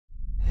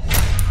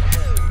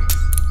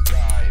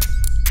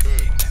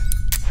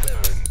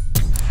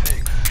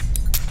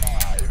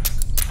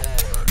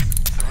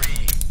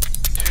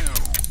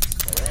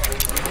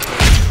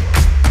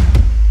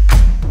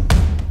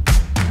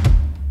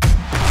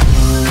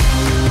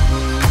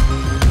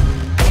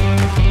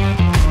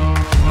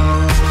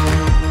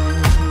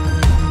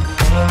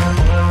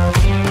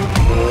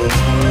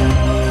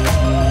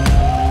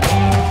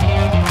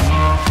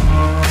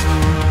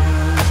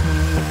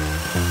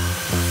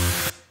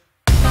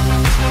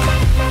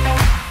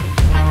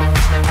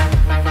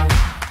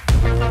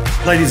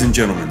Ladies and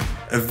gentlemen,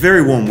 a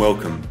very warm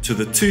welcome to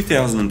the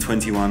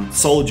 2021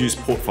 Solar Juice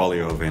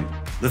Portfolio event.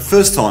 The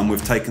first time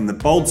we've taken the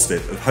bold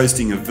step of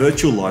hosting a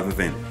virtual live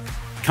event,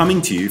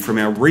 coming to you from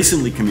our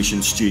recently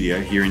commissioned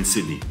studio here in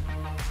Sydney.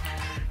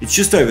 It's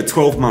just over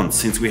 12 months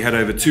since we had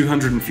over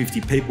 250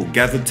 people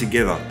gathered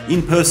together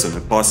in person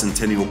at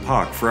Bicentennial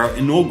Park for our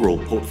inaugural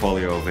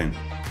portfolio event.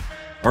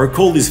 I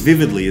recall this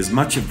vividly as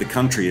much of the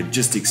country had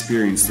just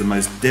experienced the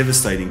most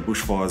devastating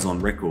bushfires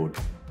on record.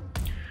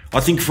 I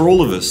think for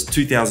all of us,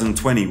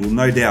 2020 will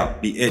no doubt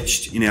be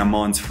etched in our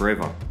minds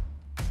forever.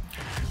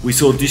 We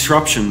saw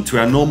disruption to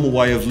our normal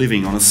way of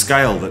living on a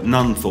scale that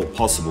none thought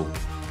possible.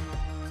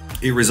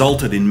 It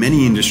resulted in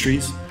many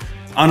industries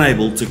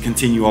unable to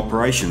continue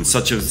operations,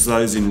 such as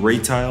those in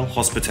retail,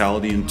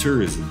 hospitality and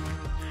tourism.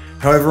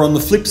 However, on the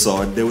flip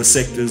side, there were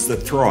sectors that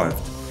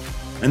thrived.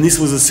 And this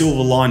was a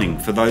silver lining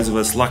for those of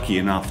us lucky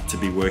enough to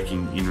be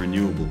working in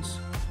renewables.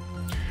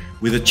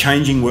 With a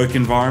changing work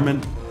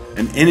environment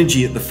and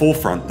energy at the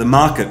forefront, the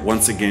market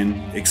once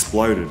again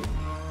exploded.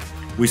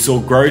 We saw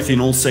growth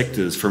in all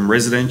sectors from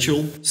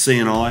residential,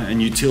 C&I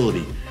and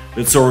utility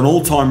that saw an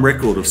all-time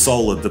record of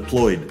solar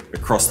deployed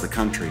across the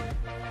country.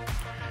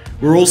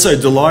 We're also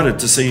delighted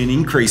to see an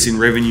increase in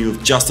revenue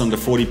of just under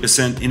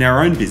 40% in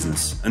our own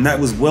business, and that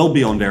was well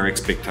beyond our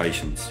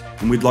expectations.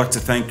 And we'd like to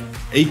thank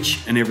each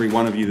and every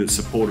one of you that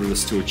supported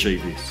us to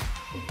achieve this.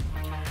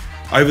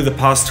 Over the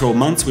past 12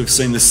 months, we've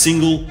seen the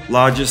single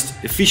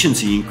largest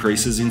efficiency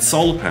increases in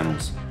solar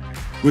panels.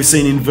 We've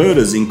seen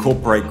inverters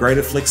incorporate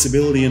greater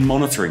flexibility and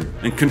monitoring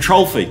and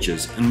control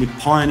features, and with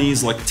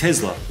pioneers like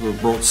Tesla who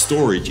have brought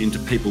storage into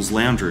people's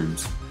lounge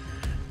rooms.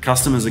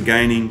 Customers are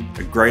gaining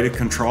a greater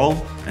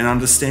control and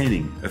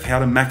understanding of how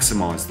to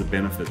maximise the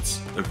benefits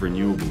of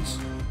renewables.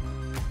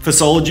 For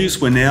Solar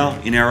Juice, we're now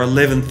in our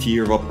 11th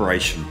year of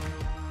operation,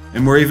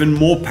 and we're even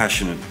more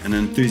passionate and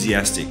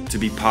enthusiastic to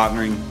be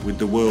partnering with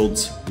the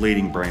world's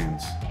leading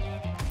brands.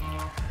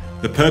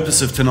 The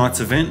purpose of tonight's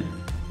event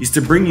is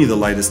to bring you the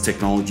latest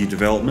technology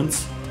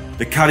developments,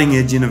 the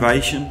cutting-edge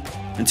innovation,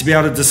 and to be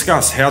able to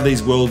discuss how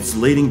these world's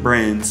leading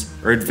brands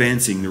are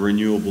advancing the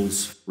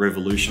renewables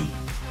revolution.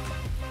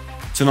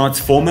 Tonight's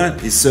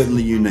format is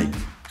certainly unique,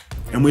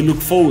 and we look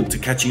forward to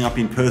catching up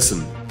in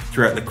person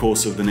throughout the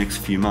course of the next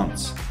few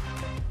months.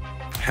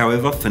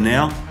 However, for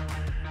now,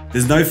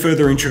 there's no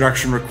further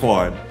introduction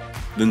required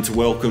than to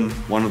welcome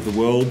one of the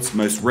world's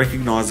most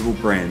recognisable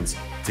brands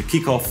to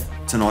kick off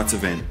tonight's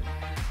event.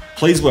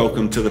 Please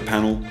welcome to the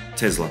panel,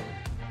 Tesla.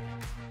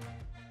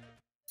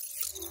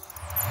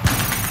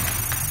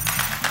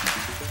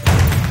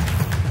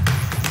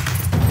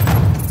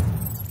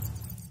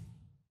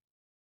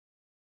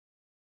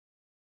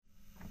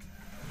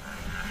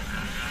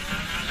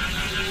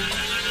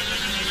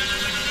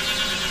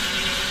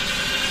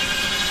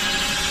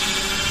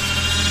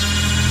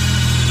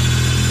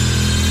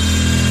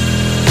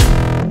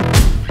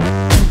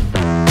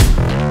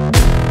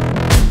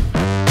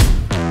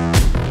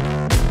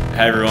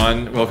 Hey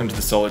everyone, welcome to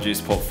the Solar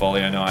Juice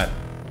Portfolio Night.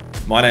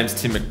 My name's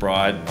Tim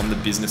McBride. I'm the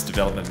Business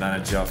Development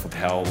Manager for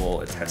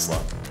Powerwall at Tesla.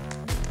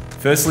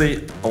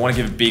 Firstly, I want to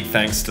give a big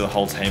thanks to the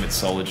whole team at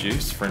Solar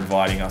Juice for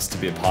inviting us to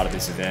be a part of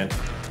this event.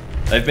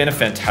 They've been a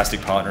fantastic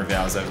partner of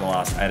ours over the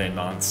last 18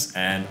 months,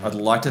 and I'd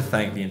like to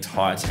thank the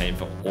entire team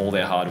for all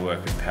their hard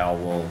work with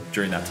Powerwall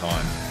during that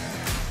time.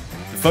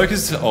 The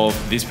focus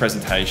of this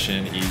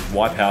presentation is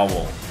why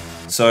Powerwall.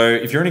 So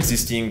if you're an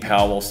existing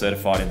Powerwall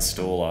certified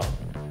installer,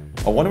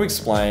 I want to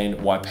explain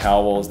why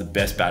Powerwall is the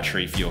best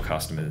battery for your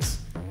customers.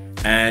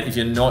 And if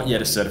you're not yet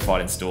a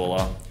certified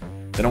installer,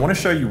 then I want to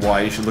show you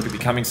why you should look at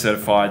becoming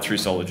certified through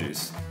Solar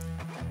Juice.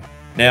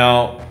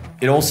 Now,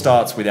 it all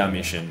starts with our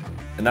mission,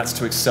 and that's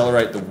to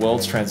accelerate the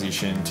world's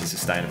transition to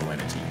sustainable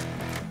energy.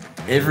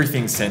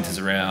 Everything centers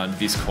around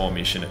this core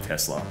mission at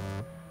Tesla.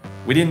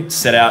 We didn't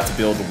set out to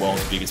build the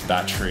world's biggest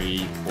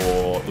battery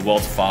or the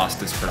world's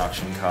fastest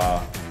production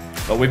car,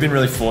 but we've been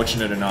really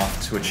fortunate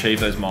enough to achieve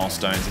those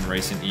milestones in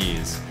recent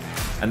years.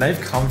 And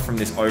they've come from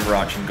this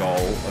overarching goal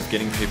of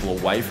getting people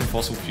away from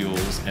fossil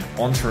fuels and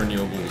onto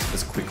renewables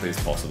as quickly as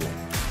possible.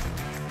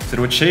 So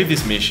to achieve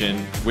this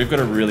mission, we've got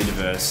a really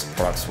diverse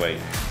product suite,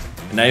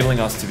 enabling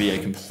us to be a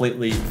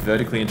completely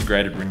vertically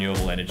integrated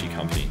renewable energy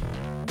company.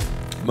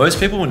 Most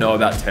people will know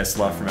about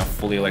Tesla from our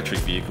fully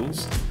electric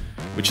vehicles,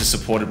 which is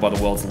supported by the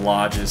world's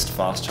largest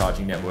fast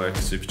charging network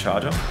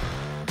supercharger.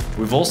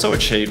 We've also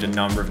achieved a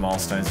number of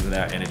milestones with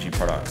our energy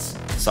products,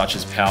 such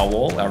as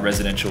Powerwall, our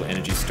residential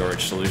energy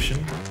storage solution,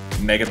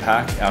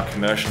 Megapack, our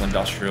commercial,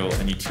 industrial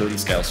and utility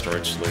scale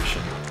storage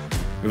solution.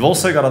 We've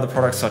also got other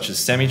products such as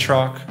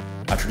semi-truck,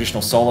 our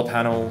traditional solar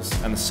panels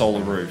and the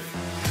solar roof.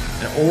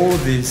 And all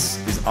of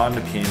this is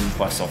underpinned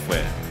by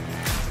software.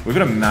 We've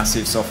got a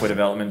massive software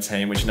development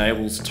team which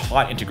enables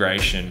tight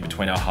integration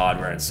between our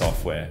hardware and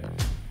software.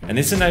 And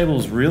this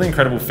enables really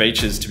incredible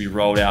features to be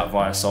rolled out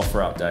via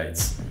software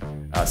updates,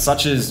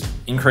 such as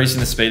increasing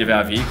the speed of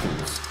our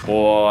vehicles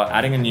or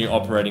adding a new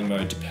operating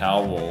mode to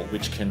Powerwall,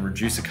 which can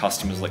reduce a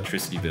customer's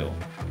electricity bill,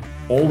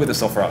 all with a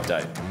software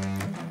update.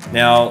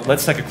 Now,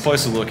 let's take a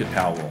closer look at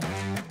Powerwall.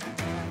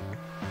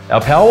 Our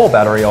Powerwall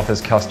battery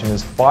offers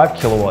customers 5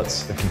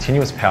 kilowatts of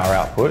continuous power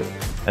output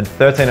and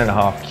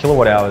 13.5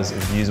 kilowatt hours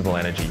of usable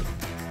energy.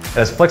 It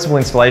has flexible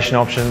installation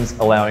options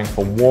allowing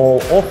for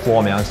wall or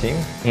floor mounting,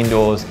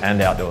 indoors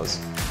and outdoors.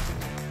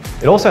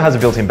 It also has a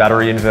built-in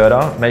battery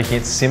inverter, making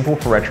it simple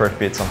for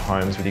retrofits on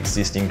homes with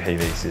existing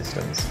PV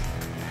systems.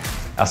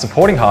 Our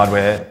supporting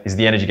hardware is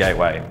the Energy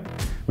Gateway,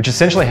 which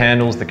essentially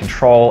handles the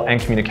control and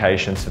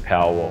communications for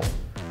Powerwall.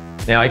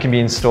 Now, it can be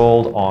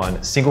installed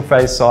on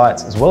single-phase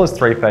sites as well as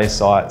three-phase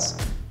sites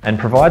and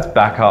provides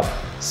backup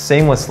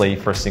seamlessly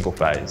for a single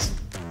phase.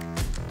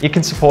 It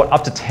can support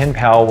up to 10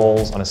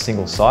 Powerwalls on a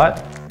single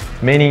site,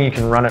 meaning you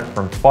can run it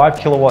from 5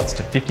 kilowatts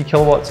to 50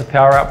 kilowatts of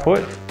power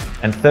output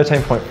and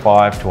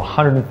 13.5 to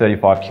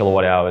 135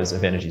 kilowatt hours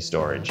of energy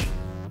storage.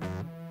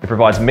 It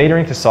provides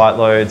metering for site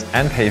loads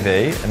and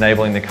PV,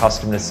 enabling the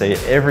customer to see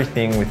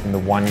everything within the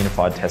one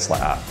unified Tesla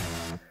app.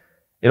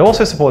 It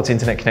also supports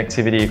internet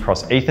connectivity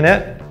across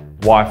Ethernet,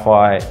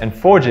 Wi-Fi, and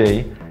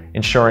 4G,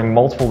 ensuring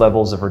multiple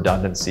levels of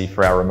redundancy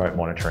for our remote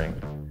monitoring.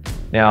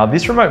 Now,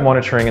 this remote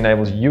monitoring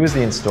enables you as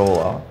the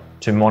installer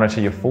to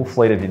monitor your full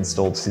fleet of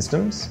installed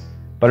systems,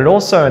 but it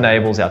also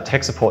enables our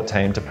tech support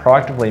team to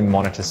proactively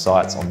monitor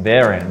sites on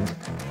their end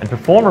and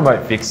perform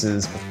remote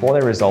fixes before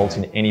they result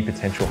in any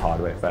potential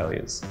hardware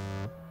failures.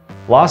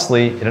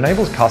 Lastly, it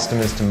enables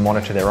customers to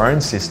monitor their own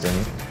system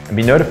and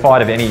be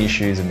notified of any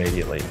issues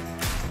immediately.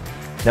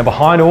 Now,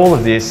 behind all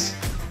of this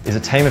is a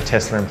team of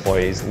Tesla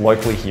employees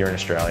locally here in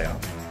Australia.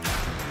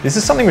 This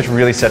is something which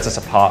really sets us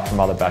apart from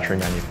other battery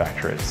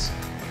manufacturers.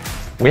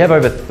 We have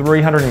over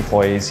 300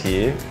 employees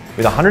here,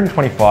 with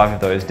 125 of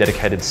those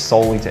dedicated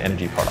solely to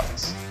energy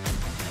products,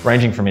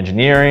 ranging from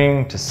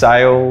engineering to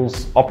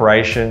sales,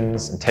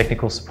 operations, and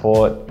technical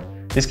support.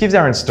 This gives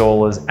our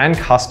installers and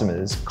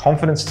customers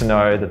confidence to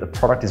know that the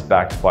product is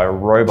backed by a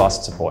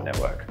robust support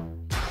network.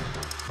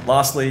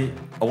 Lastly,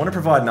 I want to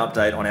provide an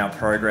update on our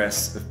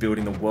progress of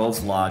building the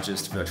world's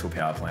largest virtual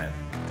power plant.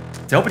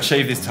 To help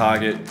achieve this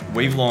target,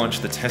 we've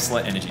launched the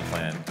Tesla Energy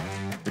Plan,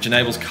 which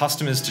enables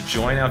customers to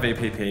join our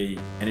VPP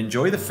and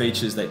enjoy the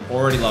features they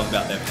already love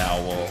about their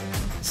Powerwall,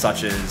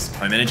 such as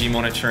home energy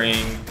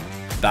monitoring,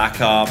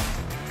 backup,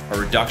 a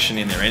reduction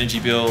in their energy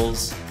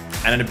bills,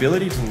 and an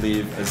ability to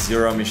live a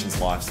zero emissions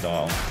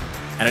lifestyle.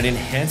 And it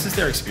enhances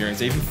their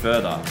experience even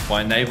further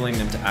by enabling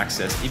them to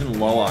access even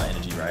lower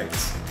energy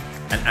rates,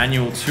 an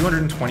annual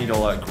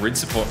 $220 grid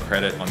support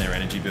credit on their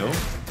energy bill,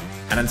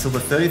 and until the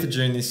 30th of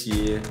June this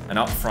year, an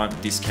upfront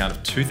discount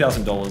of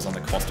 $2,000 on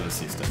the cost of the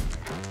system.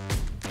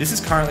 This is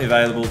currently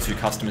available to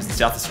customers in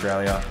South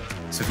Australia,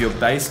 so if you're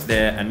based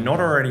there and not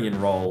already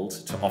enrolled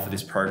to offer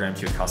this program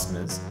to your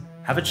customers,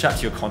 have a chat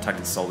to your contact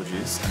at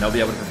SolarJuice and they'll be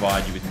able to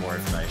provide you with more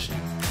information.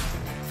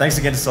 Thanks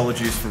again to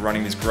SolarJuice for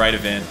running this great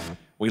event.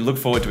 We look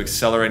forward to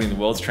accelerating the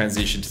world's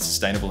transition to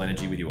sustainable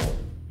energy with you all.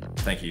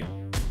 Thank you.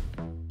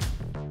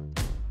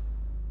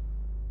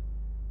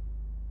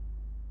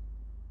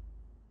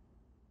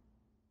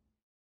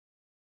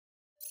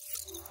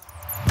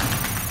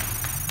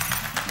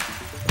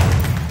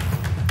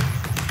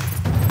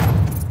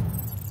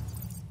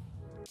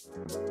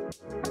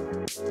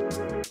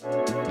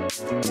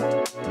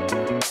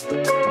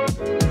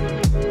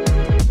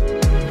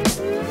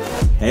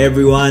 Hey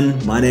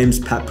everyone, my name's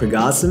Pat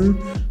Pragasam.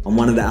 I'm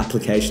one of the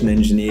application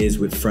engineers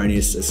with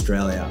Fronius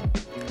Australia.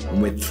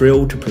 And we're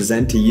thrilled to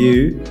present to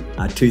you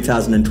our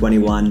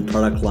 2021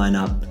 product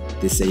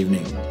lineup this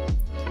evening.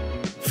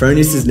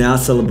 Fronius is now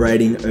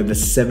celebrating over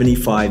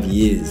 75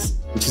 years,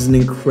 which is an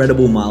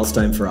incredible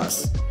milestone for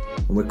us.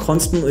 And we're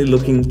constantly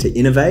looking to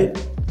innovate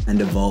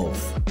and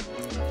evolve.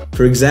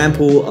 For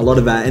example, a lot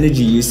of our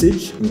energy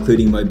usage,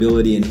 including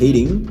mobility and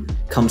heating,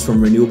 comes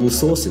from renewable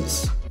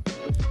sources.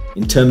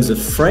 In terms of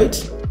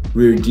freight,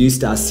 we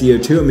reduced our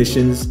CO2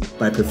 emissions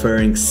by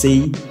preferring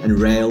sea and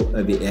rail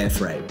over air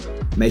freight,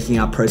 making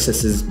our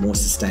processes more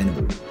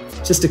sustainable.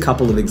 Just a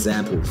couple of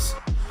examples.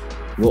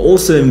 We're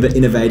also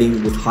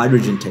innovating with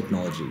hydrogen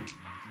technology,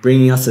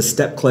 bringing us a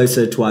step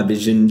closer to our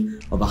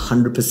vision of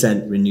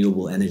 100%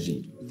 renewable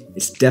energy.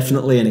 It's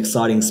definitely an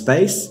exciting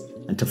space,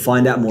 and to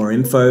find out more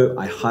info,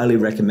 I highly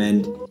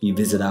recommend you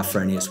visit our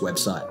Fronius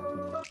website.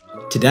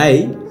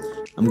 Today,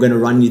 I'm going to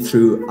run you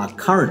through our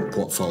current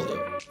portfolio,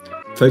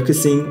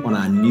 focusing on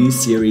our new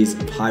series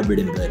of hybrid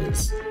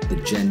inverters, the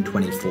Gen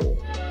 24.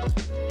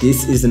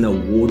 This is an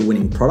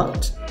award-winning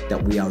product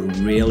that we are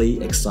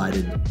really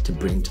excited to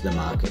bring to the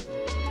market.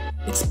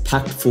 It's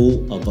packed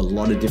full of a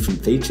lot of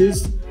different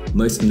features,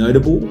 most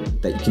notable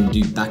that you can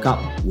do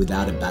backup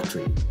without a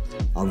battery.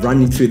 I'll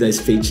run you through those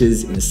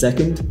features in a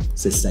second,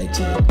 so stay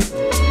tuned.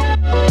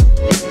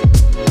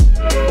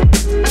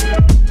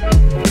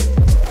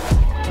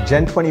 The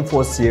Gen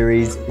 24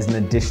 series is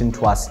an addition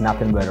to our Snap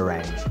Inverter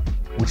range,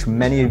 which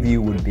many of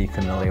you would be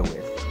familiar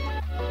with.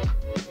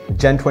 The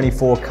Gen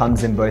 24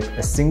 comes in both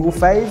a single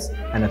phase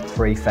and a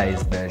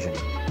three-phase version.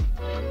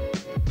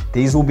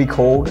 These will be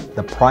called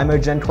the Primo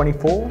Gen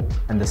 24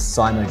 and the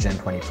Simo Gen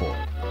 24.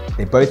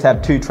 They both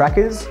have 2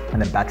 trackers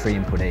and a battery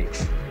input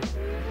each.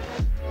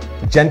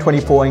 The Gen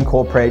 24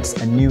 incorporates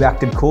a new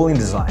active cooling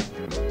design,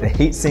 The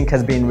heatsink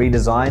has been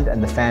redesigned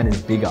and the fan is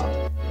bigger,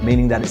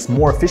 meaning that it's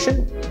more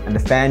efficient and the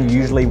fan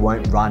usually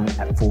won't run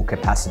at full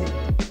capacity.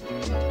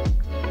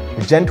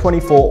 The Gen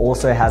 24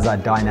 also has our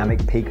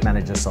dynamic peak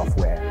manager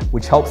software,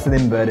 which helps the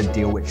inverter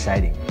deal with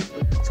shading.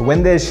 So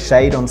when there's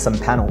shade on some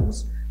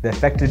panels, the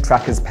affected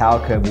tracker's power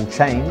curve will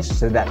change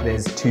so that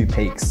there's two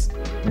peaks.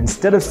 And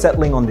instead of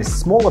settling on this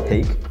smaller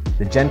peak,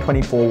 the Gen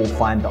 24 will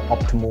find the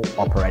optimal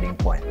operating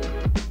point.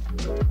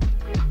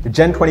 The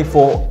Gen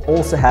 24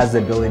 also has the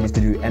ability to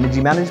do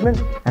energy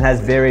management and has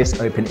various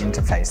open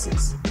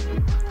interfaces.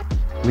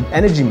 With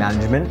energy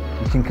management,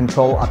 you can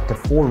control up to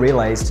 4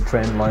 relays to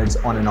turn loads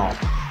on and off.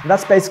 And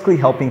that's basically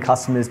helping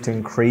customers to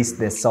increase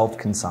their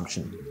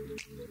self-consumption.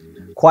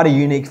 Quite a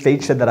unique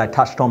feature that I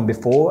touched on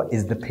before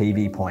is the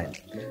PV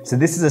point. So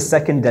this is a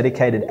second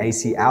dedicated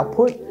AC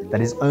output that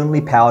is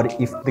only powered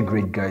if the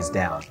grid goes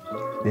down.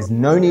 There's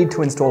no need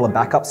to install a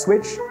backup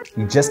switch.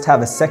 You just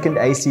have a second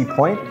AC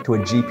point to a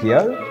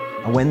GPO,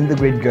 and when the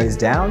grid goes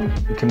down,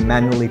 you can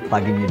manually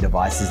plug in your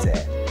devices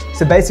there.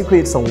 So basically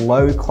it's a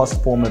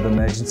low-cost form of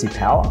emergency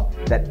power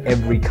that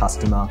every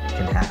customer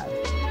can have.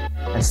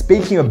 And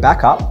speaking of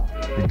backup,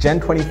 the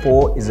Gen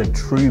 24 is a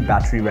true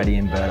battery-ready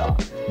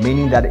inverter,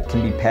 meaning that it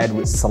can be paired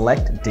with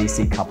select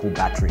DC coupled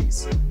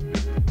batteries.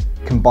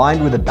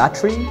 Combined with a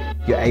battery,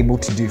 you're able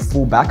to do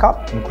full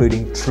backup,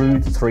 including true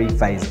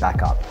 3-phase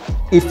backup,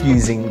 if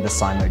using the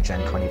Symo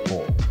Gen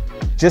 24.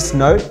 Just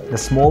note, the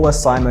smaller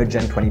Symo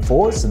Gen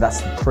 24s, so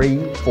that's the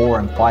 3, 4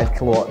 and 5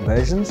 kilowatt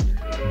versions,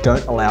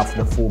 don't allow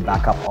for the full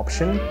backup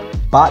option,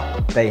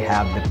 but they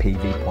have the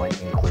PV point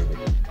included.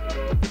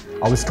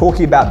 I was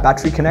talking about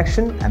battery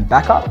connection and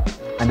backup,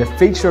 and a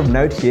feature of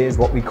note here is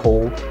what we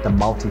call the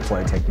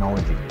multi-flow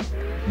technology,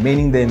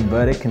 meaning the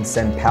inverter can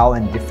send power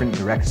in different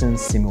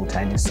directions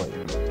simultaneously.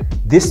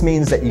 This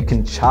means that you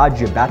can charge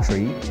your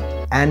battery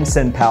and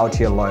send power to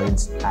your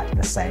loads at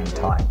the same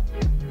time.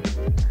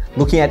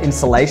 Looking at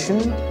installation,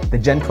 the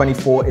Gen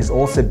 24 is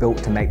also built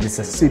to make this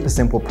a super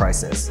simple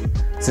process.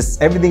 So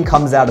everything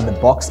comes out of the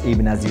box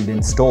even as you'd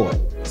install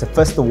it. So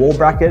first the wall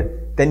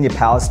bracket, then your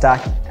power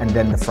stack, and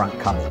then the front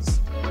covers.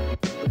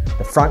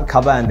 The front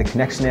cover and the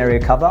connection area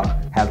cover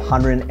have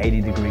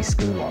 180-degree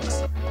screw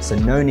locks, so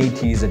no need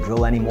to use a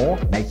drill anymore,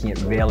 making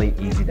it really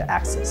easy to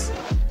access.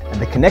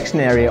 And the connection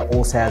area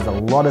also has a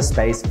lot of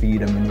space for you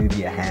to maneuver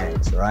your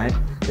hands, right?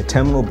 The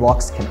terminal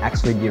blocks can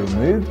actually be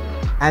removed,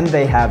 and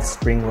they have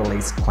spring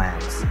release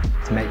clamps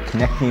to make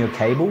connecting your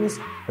cables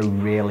a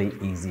really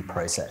easy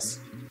process.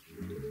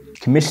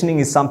 Commissioning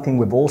is something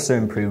we've also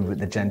improved with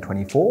the Gen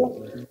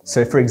 24.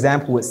 So for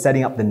example, with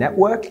setting up the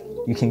network,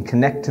 you can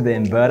connect to the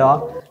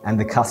inverter and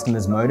the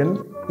customer's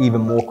modem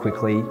even more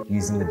quickly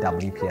using the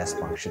WPS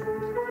function.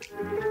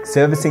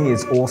 Servicing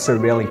is also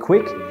really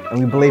quick,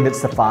 and we believe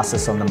it's the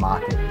fastest on the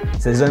market.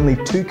 So there's only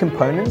 2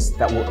 components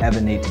that will ever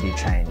need to be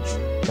changed: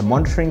 the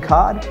monitoring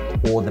card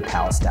or the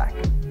power stack.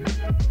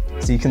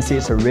 So you can see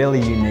it's a really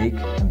unique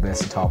and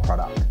versatile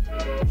product.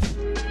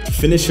 To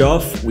finish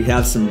off, we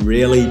have some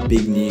really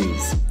big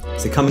news.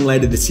 So coming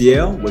later this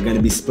year, we're going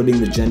to be splitting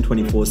the Gen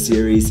 24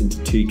 series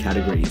into 2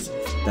 categories.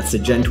 That's the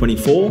Gen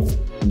 24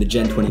 and the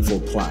Gen 24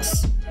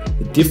 Plus.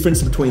 The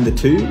difference between the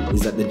two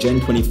is that the Gen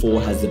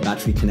 24 has the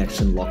battery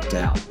connection locked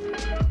out.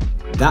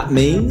 That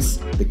means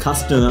the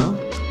customer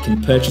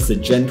can purchase a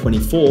Gen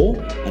 24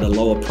 at a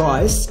lower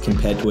price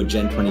compared to a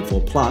Gen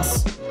 24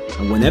 Plus,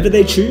 and whenever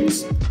they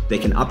choose, they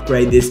can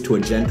upgrade this to a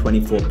Gen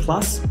 24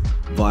 Plus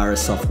via a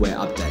software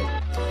update.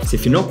 So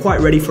if you're not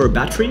quite ready for a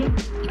battery,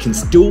 you can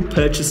still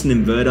purchase an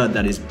inverter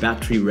that is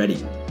battery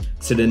ready,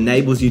 so it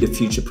enables you to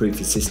future-proof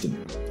your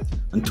system.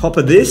 On top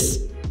of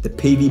this, the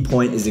PV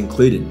point is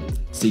included,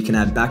 so you can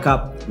have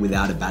backup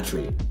without a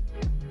battery.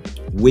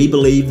 We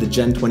believe the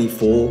Gen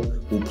 24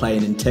 will play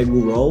an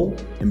integral role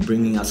in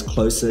bringing us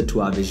closer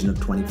to our vision of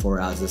 24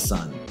 hours of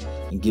sun,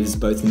 and gives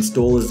both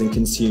installers and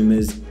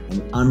consumers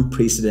an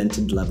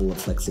unprecedented level of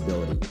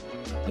flexibility.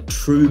 A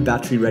true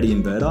battery-ready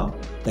inverter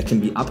that can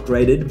be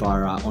upgraded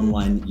via our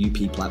online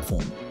UP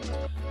platform.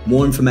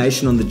 More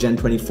information on the Gen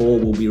 24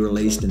 will be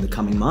released in the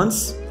coming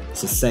months,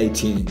 so stay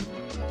tuned.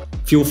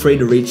 Feel free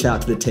to reach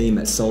out to the team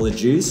at Solar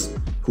Juice,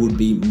 who would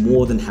be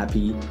more than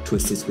happy to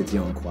assist with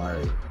your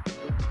inquiry.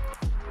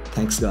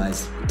 Thanks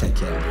guys, take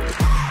care.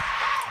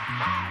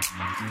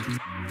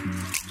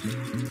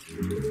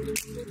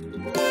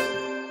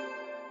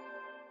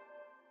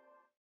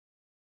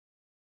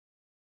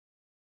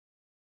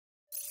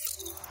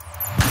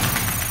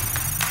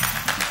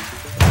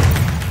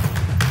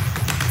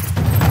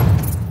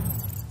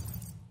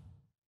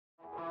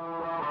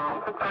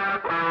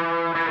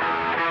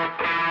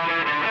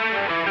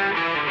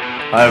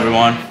 Hi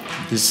everyone,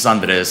 this is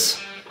Andres.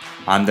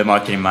 I'm the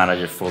marketing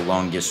manager for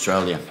Longi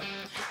Australia.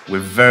 We're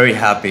very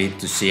happy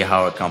to see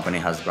how our company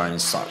has grown in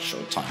such a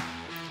short time.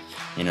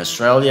 In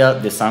Australia,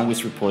 the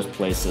Sandwich Report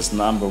places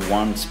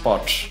 #1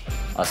 spot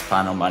as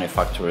panel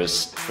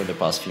manufacturers for the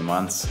past few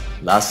months.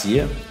 Last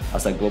year,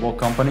 as a global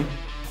company,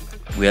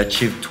 we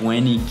achieved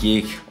 20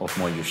 gig of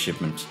module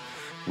shipments.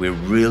 We're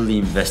really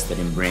invested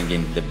in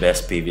bringing the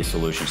best PV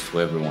solutions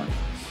to everyone.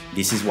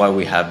 This is why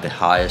we have the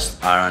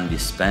highest R&D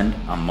spend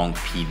among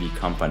PV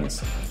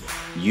companies.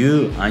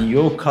 You and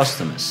your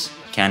customers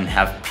can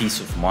have peace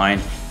of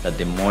mind that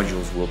the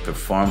modules will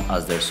perform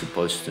as they're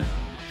supposed to.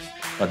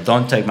 But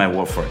don't take my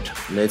word for it.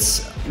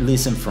 Let's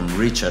listen from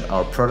Richard,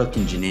 our product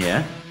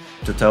engineer,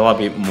 to tell a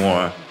bit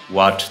more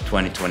what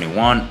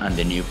 2021 and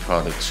the new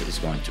products is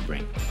going to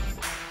bring.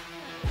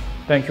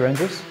 Thank you,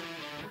 Andrews.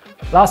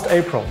 Last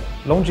April,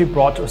 Longi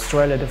brought to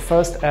Australia the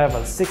first ever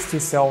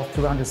 60-cell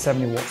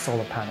 370-watt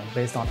solar panel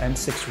based on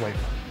M6 wafer.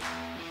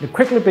 It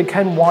quickly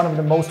became one of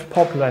the most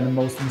popular and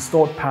most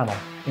installed panel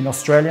in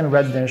Australian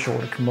residential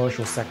or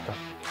commercial sector.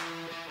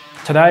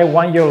 Today,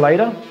 1 year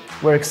later,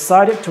 we're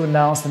excited to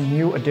announce a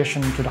new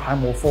addition to the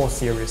Hyundai 4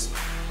 series,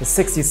 the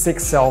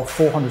 66-cell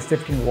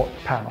 415-watt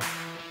panel.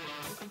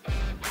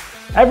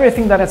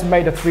 Everything that has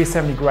made the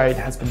 370 grade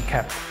has been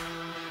kept,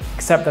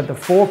 except that the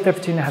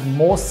 415 has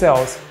more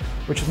cells,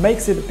 which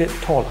makes it a bit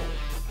taller.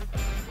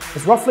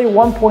 It's roughly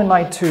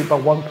 1.92 by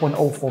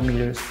 1.04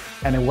 meters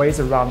and it weighs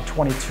around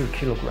 22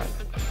 kilograms.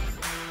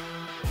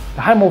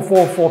 The Hyundai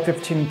 4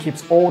 415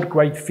 keeps all the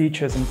great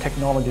features and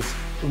technologies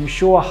to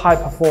ensure high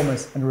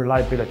performance and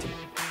reliability.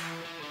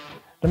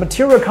 The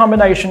material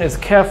combination is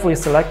carefully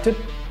selected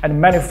and the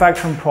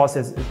manufacturing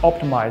process is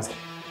optimized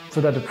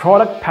so that the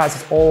product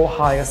passes all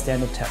higher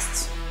standard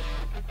tests.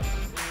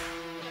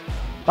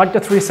 Like the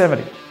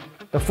 370,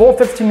 the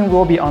 415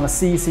 will be on a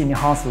CEC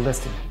enhanced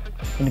listing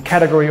in the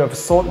category of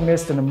salt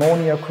mist and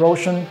ammonia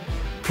corrosion,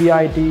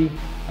 PID,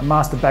 a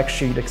master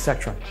backsheet,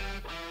 etc.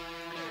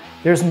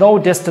 There is no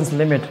distance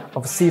limit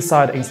of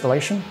seaside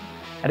installation,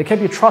 and it can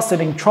be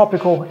trusted in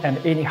tropical and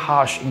any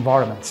harsh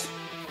environments.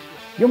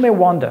 You may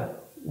wonder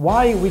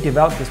why we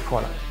developed this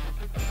product,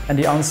 and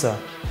the answer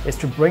is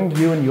to bring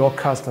you and your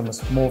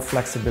customers more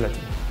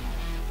flexibility.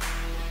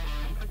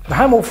 The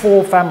Hyundai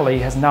 4 family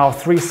has now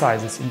 3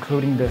 sizes,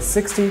 including the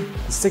 60,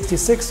 the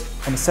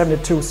 66, and the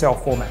 72 cell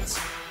formats.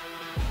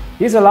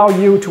 These allow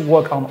you to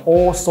work on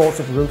all sorts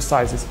of roof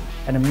sizes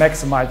and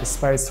maximize the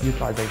space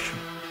utilization.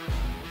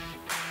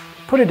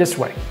 Put it this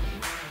way,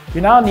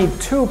 you now need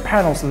 2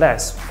 panels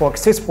less for a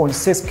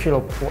 6.6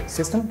 kilowatt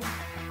system.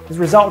 This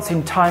results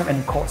in time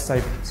and cost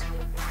savings.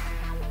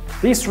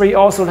 These 3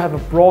 also have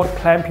a broad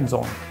clamping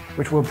zone,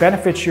 which will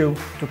benefit you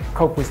to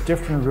cope with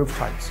different roof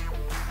types.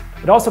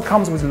 It also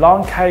comes with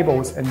long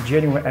cables and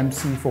genuine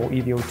MC4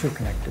 EVO2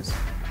 connectors.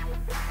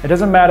 It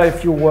doesn't matter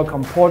if you work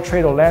on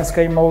portrait or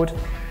landscape mode,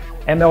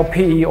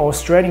 MLPE or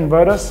straight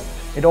inverters,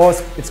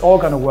 it's all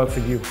going to work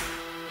for you.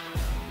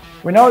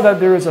 We know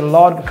that there is a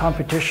lot of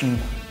competition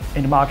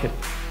in the market,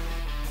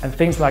 and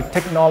things like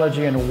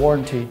technology and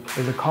warranty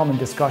is a common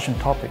discussion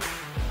topic.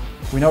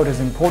 We know it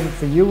is important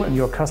for you and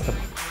your customer.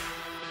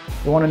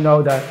 You want to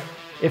know that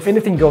if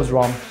anything goes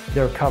wrong,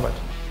 they're covered.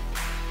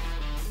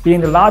 Being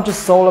the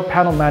largest solar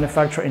panel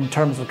manufacturer in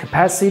terms of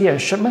capacity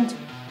and shipment,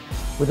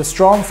 with a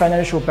strong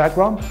financial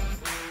background,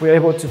 we're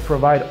able to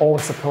provide all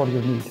the support you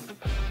need.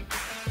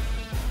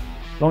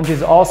 Longi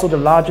is also the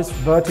largest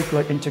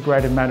vertically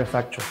integrated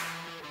manufacturer,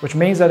 which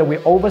means that we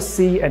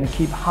oversee and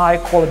keep high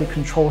quality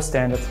control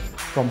standards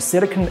from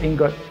silicon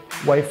ingot,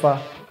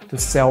 wafer to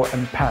cell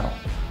and panel.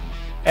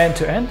 End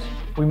to end,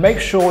 we make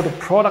sure the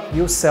product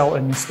you sell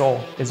and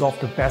install is of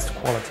the best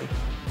quality.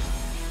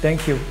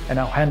 Thank you, and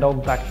I'll hand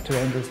over back to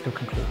Andrews to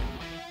conclude.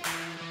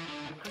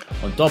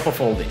 On top of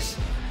all this,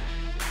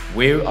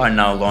 we are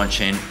now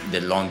launching the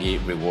Longi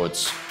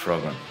Rewards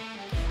program.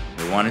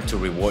 We wanted to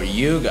reward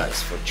you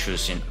guys for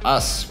choosing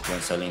us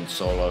when selling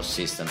solar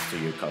systems to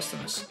your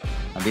customers.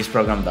 And this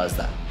program does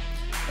that.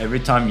 Every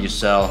time you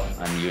sell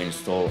and you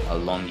install a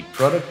Longi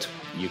product,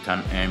 you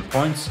can earn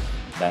points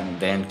that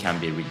then can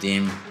be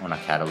redeemed on a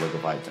catalog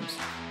of items.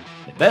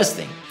 The best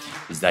thing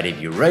is that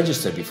if you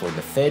register before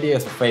the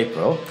 30th of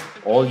April,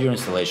 all your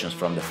installations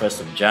from the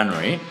 1st of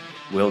January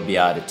will be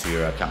added to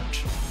your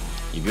account.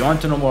 If you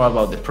want to know more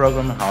about the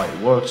program, how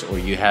it works, or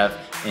you have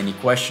any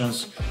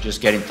questions,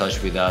 just get in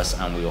touch with us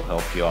and we will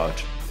help you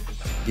out.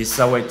 This is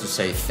a way to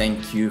say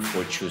thank you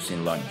for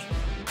choosing Longi.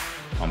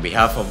 On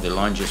behalf of the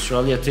Longi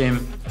Australia team,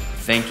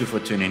 thank you for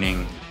tuning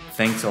in.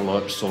 Thanks a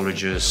lot, Solar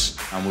Juice,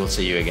 and we'll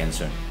see you again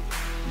soon.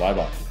 Bye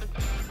bye.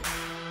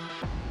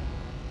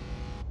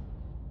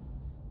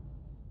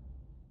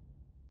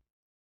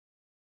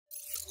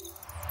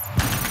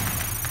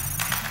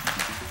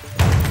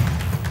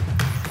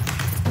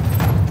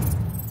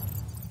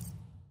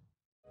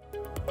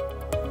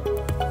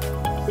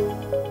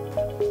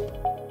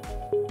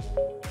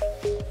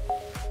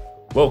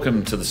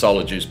 Welcome to the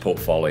Solar Juice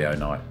Portfolio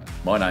Night.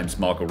 My name's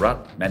Michael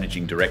Rutt,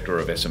 Managing Director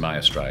of SMA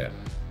Australia.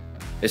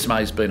 SMA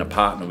has been a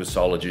partner with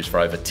Solar Juice for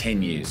over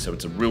 10 years, so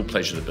it's a real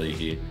pleasure to be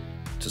here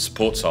to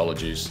support Solar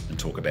Juice and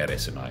talk about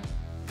SMA.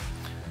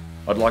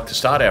 I'd like to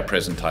start our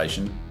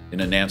presentation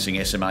in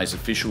announcing SMA's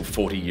official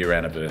 40-year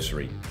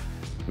anniversary,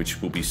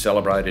 which will be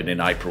celebrated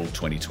in April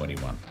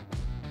 2021.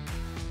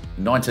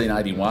 In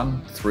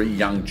 1981, 3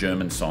 young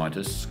German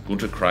scientists,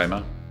 Gunter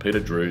Kramer, Peter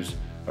Drews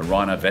and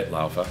Rainer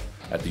Wettlaufer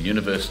at the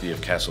University of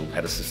Kassel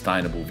had a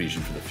sustainable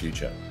vision for the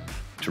future.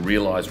 to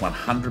realise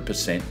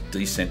 100%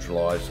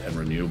 decentralised and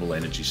renewable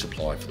energy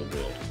supply for the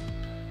world.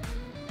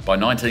 By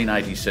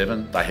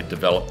 1987, they had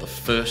developed the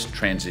first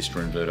transistor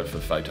inverter for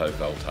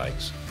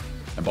photovoltaics,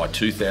 and by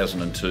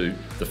 2002,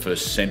 the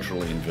first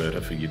central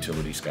inverter for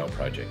utility scale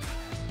projects.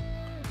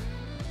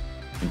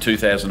 In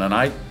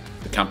 2008,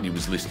 the company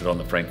was listed on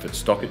the Frankfurt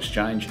Stock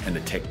Exchange and the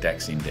Tech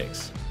DAX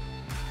Index.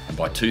 And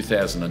by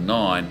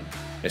 2009,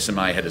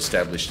 SMA had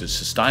established its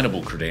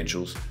sustainable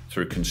credentials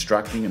through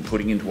constructing and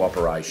putting into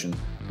operation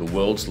the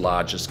world's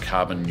largest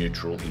carbon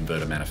neutral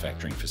inverter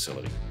manufacturing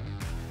facility.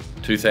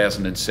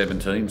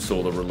 2017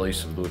 saw the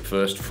release of the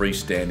first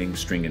freestanding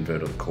string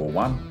inverter, the Core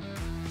 1.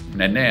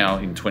 And now,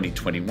 in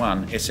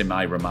 2021,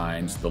 SMA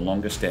remains the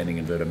longest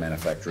standing inverter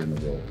manufacturer in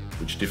the world,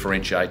 which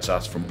differentiates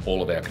us from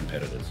all of our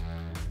competitors.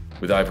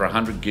 With over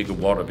 100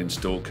 gigawatt of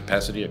installed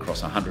capacity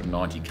across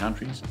 190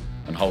 countries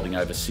and holding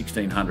over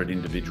 1,600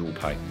 individual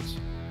patents,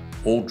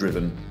 all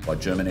driven by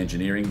German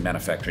engineering,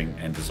 manufacturing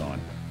and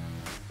design.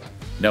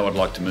 Now I'd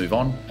like to move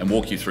on and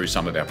walk you through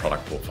some of our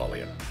product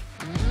portfolio.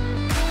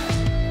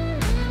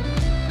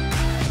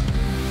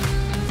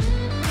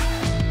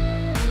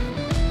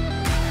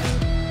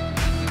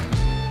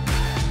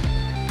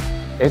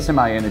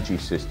 SMA Energy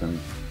System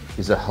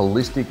is a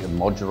holistic and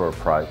modular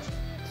approach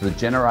to the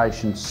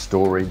generation,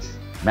 storage,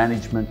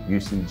 management,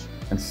 usage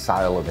and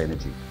sale of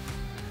energy.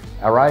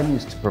 Our aim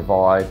is to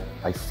provide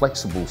a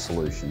flexible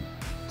solution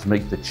to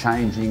meet the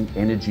changing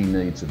energy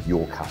needs of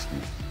your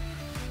customers,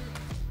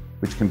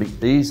 which can be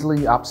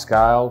easily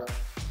upscaled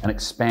and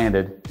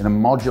expanded in a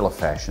modular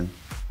fashion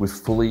with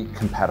fully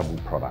compatible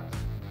products.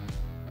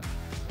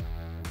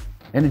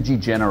 Energy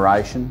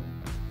generation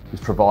is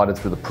provided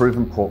through the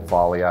proven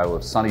portfolio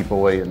of Sunny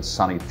Boy and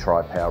Sunny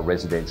Tri-Power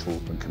residential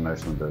and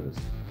commercial inverters,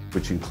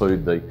 which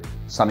include the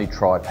Sunny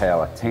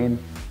Tri-Power 10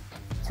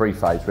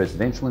 3-phase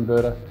residential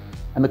inverter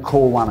and the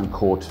Core 1 and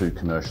Core 2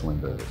 commercial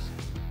inverters.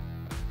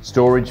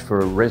 Storage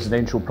for a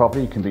residential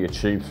property can be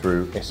achieved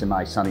through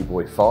SMA Sunny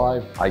Boy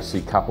 5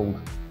 AC coupled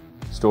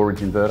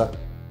storage inverter,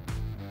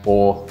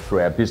 or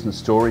through our business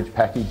storage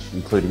package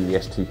including the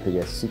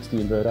STPS 60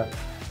 inverter,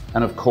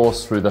 and of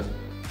course through the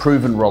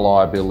proven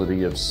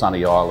reliability of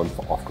Sunny Island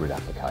for off-grid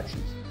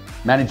applications.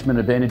 Management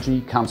of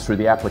energy comes through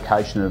the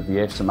application of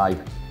the SMA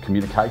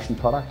communication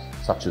products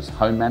such as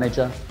Home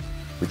Manager,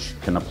 which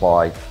can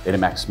apply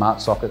Edamax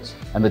smart sockets,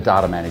 and the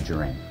Data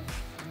Manager N.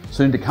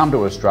 Soon to come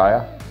to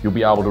Australia, you'll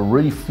be able to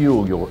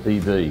refuel your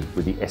EV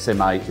with the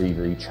SMA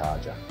EV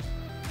charger.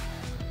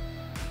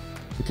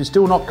 If you're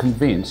still not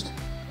convinced,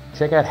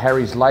 check out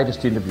Harry's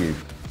latest interview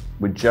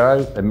with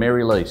Joe and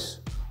Mary Lease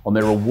on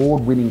their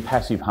award-winning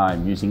passive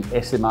home using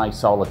SMA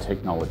solar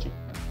technology.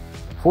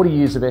 40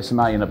 years of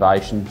SMA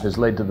innovation has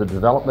led to the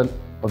development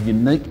of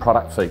unique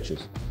product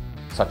features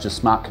such as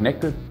smart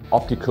connected,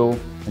 optical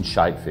and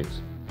shade fix.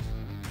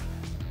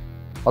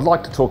 I'd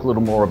like to talk a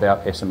little more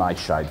about SMA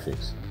Shade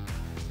Fix.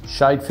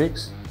 Shade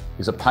Fix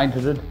is a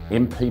patented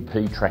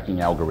MPP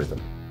tracking algorithm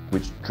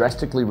which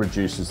drastically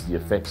reduces the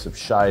effects of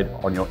shade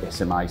on your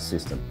SMA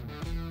system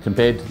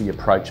compared to the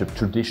approach of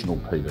traditional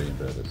PV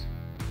inverters.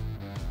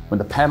 When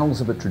the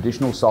panels of a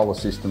traditional solar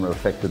system are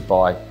affected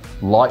by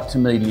light to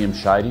medium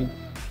shading,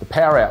 the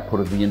power output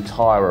of the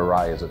entire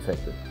array is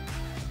affected.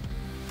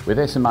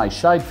 With SMA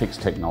Shade Fix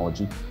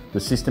technology, the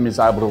system is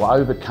able to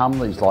overcome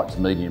these light to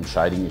medium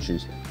shading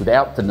issues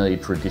without the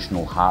need for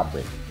additional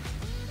hardware.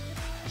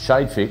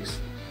 Shade Fix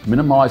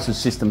minimises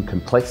system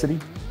complexity,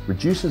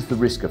 reduces the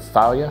risk of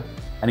failure,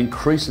 and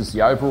increases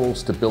the overall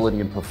stability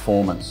and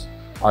performance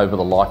over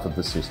the life of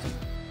the system.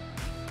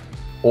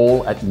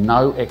 All at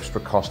no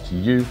extra cost to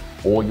you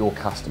or your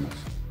customers.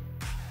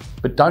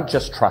 But don't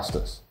just trust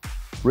us.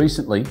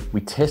 Recently,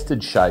 we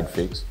tested Shade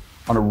Fix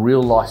on a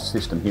real-life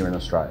system here in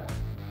Australia.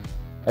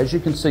 As you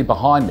can see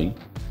behind me,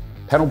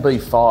 panel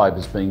B5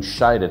 is being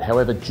shaded.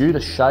 However, due to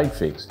Shade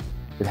Fix,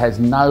 it has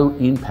no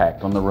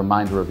impact on the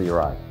remainder of the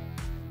array.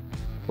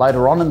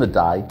 Later on in the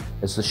day,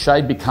 as the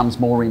shade becomes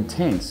more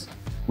intense,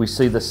 we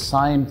see the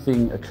same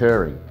thing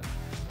occurring.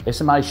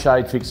 SMA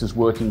Shade Fix is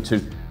working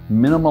to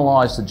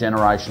minimise the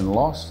generation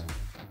loss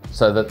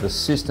so that the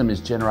system is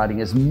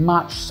generating as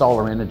much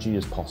solar energy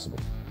as possible.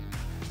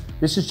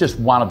 This is just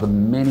one of the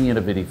many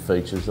innovative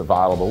features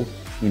available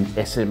in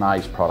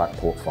SMA's product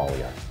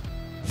portfolio.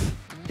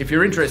 If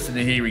you're interested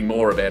in hearing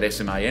more about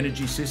SMA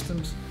Energy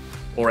Systems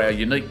or our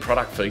unique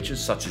product features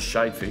such as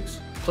Shade Fix,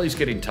 please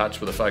get in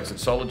touch with the folks at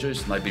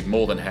SolarJuice and they'd be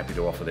more than happy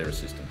to offer their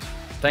assistance.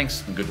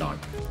 Thanks and good night.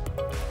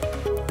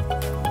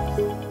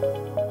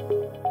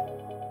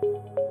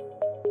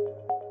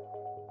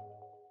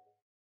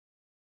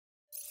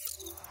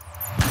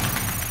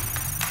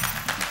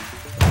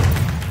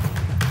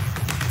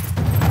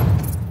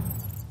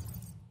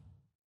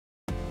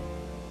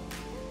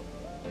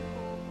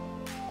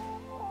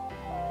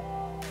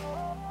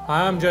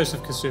 Hi, I'm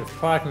Joseph Kassouf,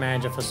 Product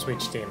Manager for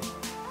SwitchDin.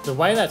 The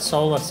way that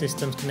solar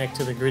systems connect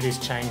to the grid is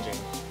changing.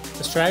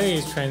 Australia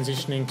is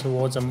transitioning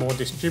towards a more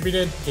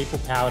distributed,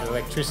 people-powered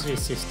electricity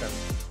system.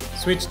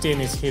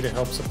 SwitchDin is here to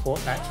help support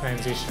that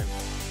transition.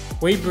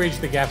 We bridge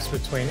the gaps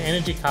between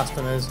energy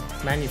customers,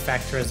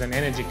 manufacturers and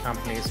energy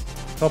companies,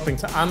 helping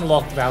to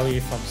unlock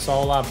value from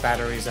solar,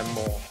 batteries and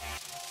more.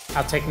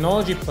 Our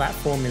technology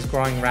platform is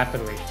growing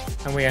rapidly,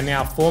 and we are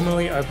now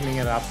formally opening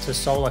it up to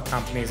solar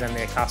companies and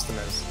their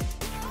customers.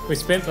 We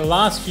spent the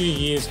last few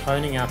years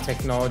honing our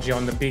technology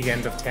on the big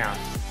end of town.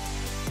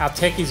 Our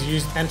tech is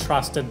used and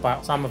trusted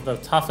by some of the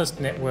toughest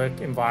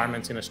network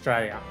environments in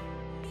Australia.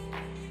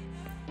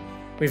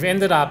 We've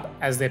ended up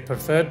as their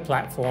preferred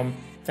platform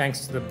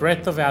thanks to the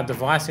breadth of our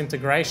device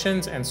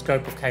integrations and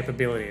scope of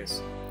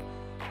capabilities.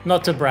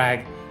 Not to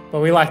brag, but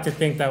we like to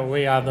think that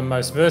we are the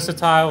most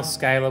versatile,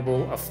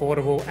 scalable,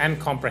 affordable and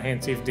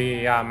comprehensive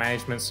DER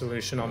management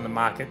solution on the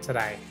market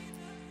today.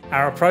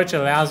 Our approach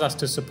allows us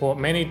to support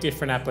many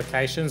different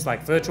applications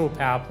like virtual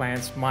power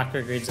plants,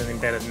 microgrids and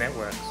embedded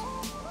networks.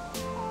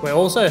 We're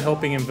also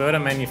helping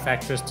inverter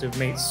manufacturers to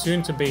meet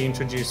soon-to-be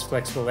introduced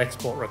flexible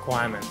export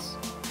requirements.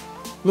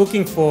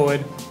 Looking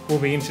forward, we'll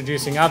be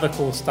introducing other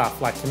cool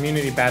stuff like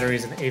community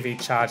batteries and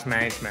EV charge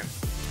management.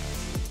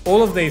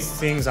 All of these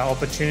things are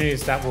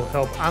opportunities that will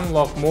help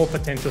unlock more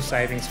potential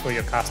savings for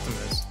your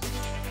customers.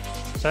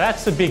 So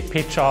that's the big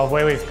picture of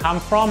where we've come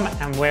from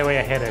and where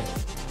we're headed.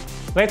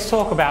 Let's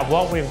talk about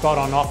what we've got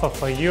on offer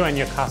for you and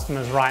your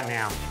customers right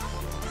now.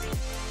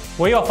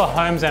 We offer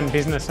homes and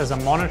businesses a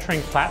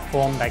monitoring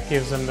platform that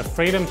gives them the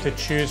freedom to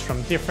choose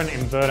from different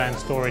inverter and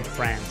storage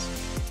brands.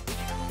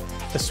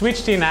 The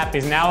SwitchDin app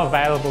is now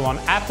available on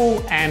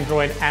Apple,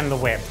 Android and the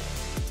web.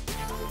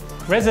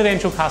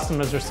 Residential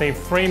customers receive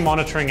free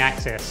monitoring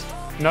access,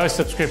 no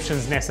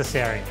subscriptions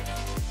necessary.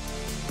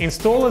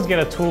 Installers get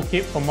a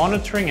toolkit for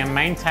monitoring and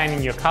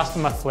maintaining your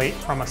customer fleet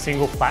from a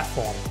single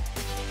platform.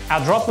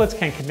 Our droplets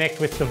can connect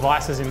with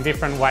devices in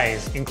different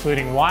ways,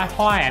 including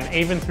Wi-Fi and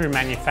even through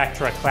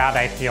manufacturer cloud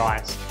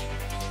APIs.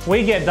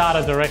 We get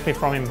data directly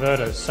from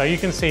inverters, so you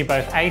can see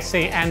both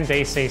AC and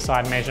DC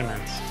side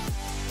measurements.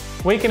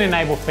 We can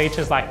enable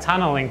features like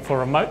tunneling for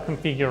remote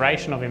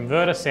configuration of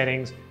inverter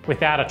settings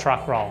without a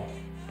truck roll.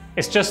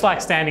 It's just like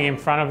standing in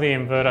front of the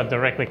inverter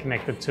directly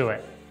connected to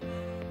it.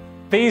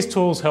 These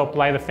tools help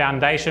lay the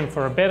foundation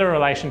for a better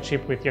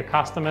relationship with your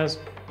customers,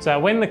 so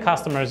when the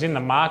customer is in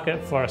the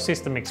market for a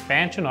system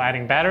expansion or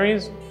adding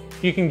batteries,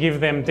 you can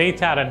give them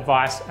detailed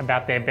advice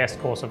about their best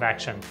course of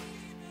action.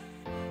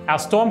 Our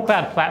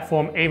StormCloud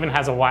platform even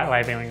has a white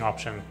labeling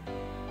option.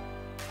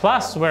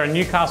 Plus, we're a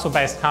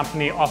Newcastle-based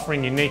company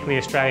offering uniquely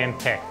Australian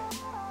tech.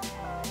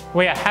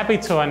 We are happy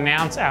to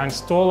announce our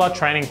installer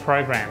training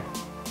program.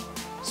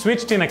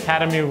 SwitchDin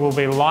Academy will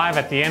be live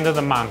at the end of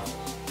the month.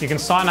 You can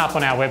sign up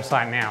on our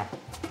website now.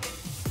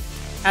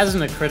 As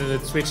an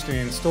accredited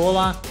SwitchDin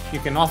installer, you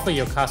can offer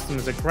your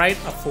customers a great,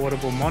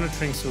 affordable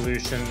monitoring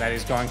solution that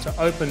is going to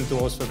open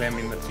doors for them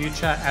in the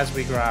future as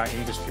we grow our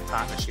industry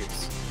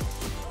partnerships.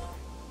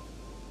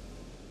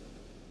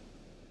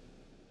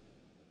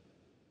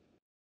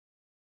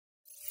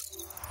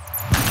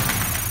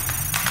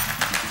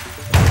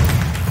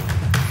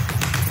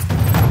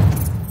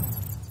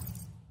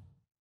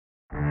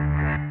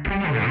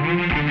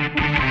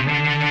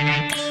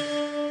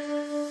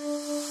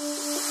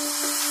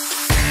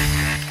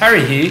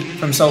 Harry here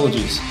from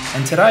SolarJuice,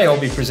 and today I'll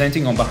be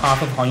presenting on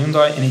behalf of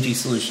Hyundai Energy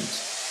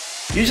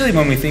Solutions. Usually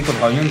when we think of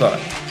Hyundai,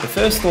 the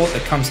first thought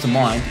that comes to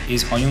mind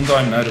is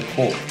Hyundai Motor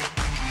Corp.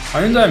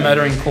 Hyundai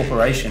Motoring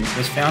Corporation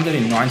was founded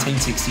in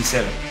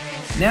 1967.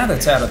 Now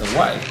that's out of the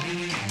way,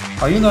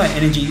 Hyundai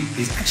Energy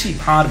is actually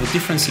part of a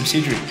different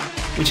subsidiary,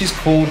 which is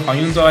called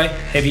Hyundai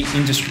Heavy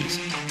Industries.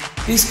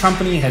 This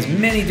company has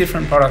many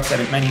different products that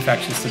it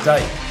manufactures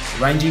today,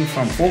 ranging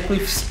from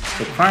forklifts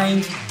to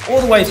cranes,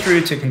 all the way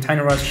through to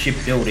containerized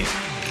shipbuilding.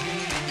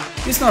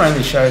 This not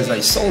only shows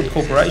a solid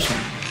corporation,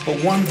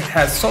 but one that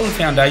has solid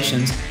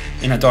foundations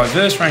in a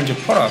diverse range of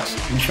products,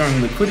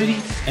 ensuring liquidity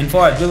and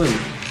viability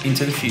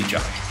into the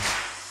future.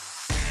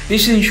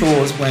 This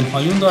ensures when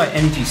Hyundai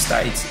Energy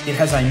states it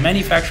has a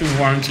manufacturing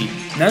warranty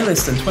no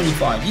less than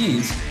 25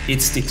 years,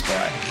 it sticks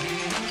by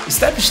it.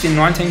 Established in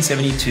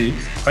 1972,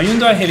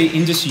 Hyundai Heavy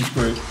Industries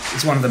Group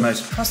is one of the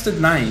most trusted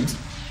names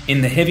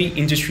in the heavy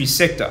industry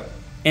sector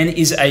and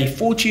is a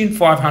Fortune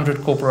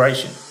 500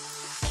 corporation.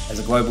 As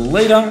a global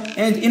leader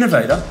and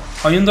innovator,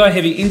 Hyundai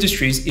Heavy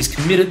Industries is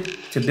committed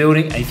to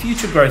building a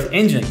future growth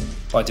engine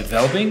by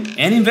developing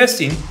and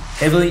investing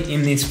heavily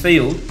in this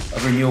field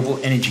of renewable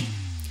energy.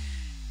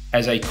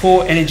 As a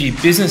core energy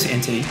business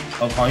entity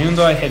of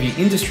Hyundai Heavy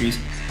Industries,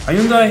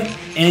 Hyundai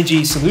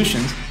Energy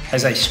Solutions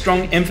has a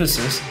strong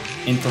emphasis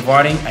in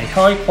providing a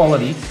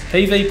high-quality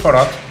PV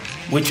product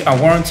which are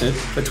warranted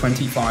for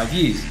 25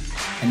 years.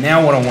 And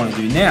now what I want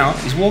to do now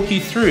is walk you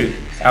through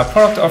our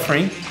product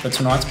offering for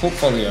tonight's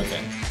portfolio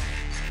event.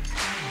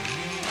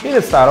 Here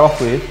to start off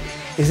with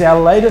is our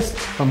latest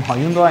from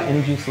Hyundai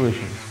Energy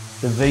Solutions,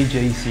 the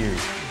VG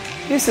series.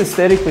 This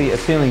aesthetically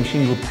appealing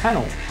shingled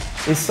panel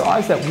is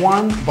sized at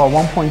 1 by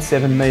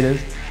 1.7 meters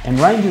and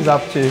ranges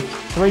up to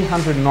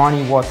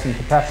 390 watts in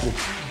capacity.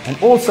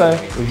 And also,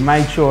 we've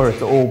made sure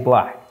it's all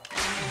black.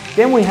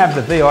 Then we have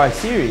the VI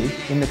series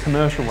in the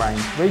commercial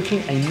range, reaching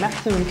a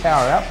maximum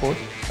power output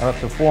of up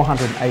to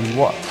 480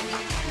 watts.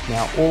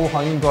 Now all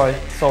Hyundai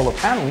solar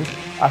panels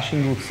are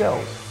shingled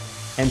cells,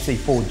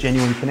 MC4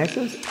 genuine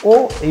connectors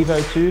or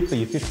Evo 2 for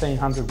your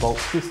 1500 volt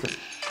system.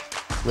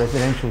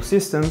 Residential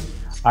systems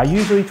are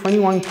usually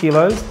 21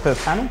 kilos per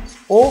panel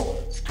or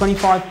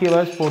 25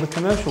 kilos for the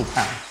commercial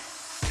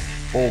panels.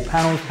 All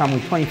panels come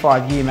with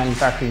 25-year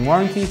manufacturing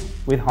warranty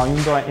with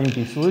Hyundai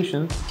Energy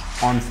Solutions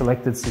on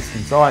selected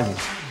system sizing.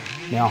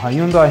 Now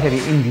Hyundai Heavy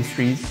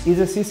Industries is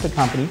a sister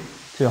company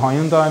to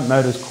Hyundai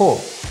Motors Corp.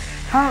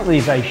 Currently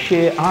they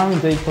share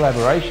R&D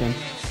collaboration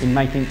in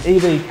making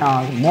EV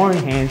cars more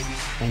enhanced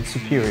and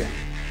superior.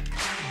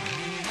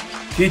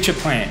 Future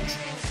plans.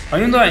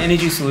 Hyundai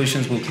Energy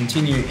Solutions will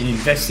continue in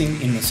investing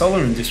in the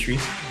solar industry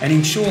and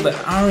ensure that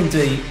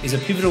R&D is a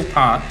pivotal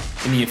part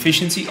in the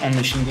efficiency on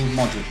the shingled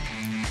module.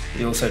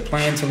 We also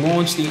plan to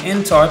launch the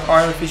N-type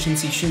higher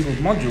efficiency shingled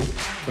module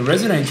for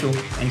residential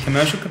and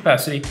commercial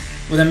capacity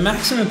with a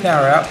maximum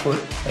power output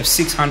of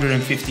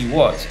 650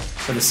 watts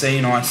for the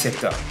C&I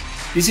sector.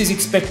 This is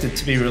expected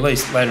to be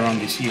released later on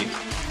this year.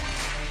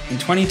 In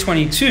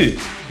 2022,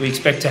 we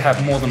expect to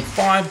have more than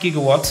 5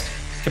 gigawatts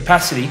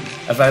capacity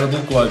available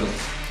globally.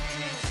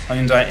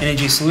 Hyundai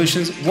Energy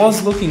Solutions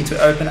was looking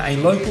to open a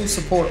local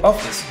support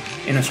office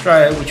in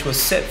Australia which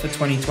was set for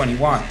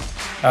 2021.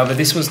 However,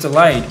 this was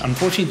delayed,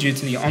 unfortunately due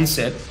to the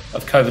onset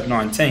of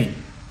COVID-19.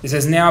 This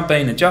has now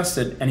been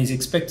adjusted and is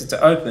expected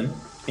to open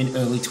in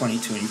early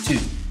 2022.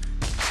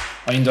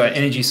 Hyundai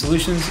Energy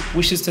Solutions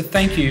wishes to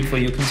thank you for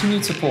your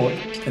continued support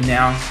for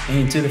now and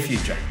into the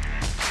future.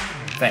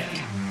 Thank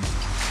you.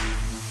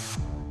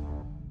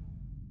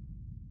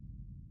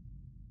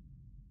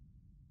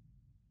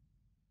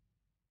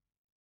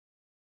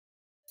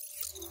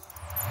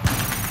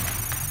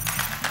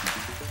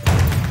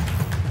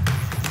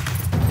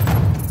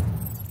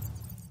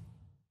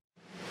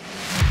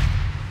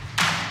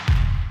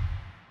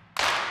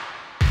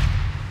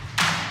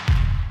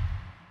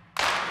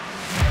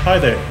 Hi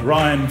there,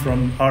 Ryan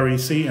from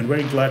REC, and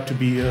very glad to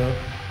be here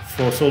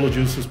for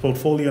SolarJuice's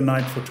Portfolio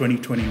Night for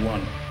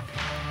 2021.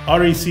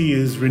 REC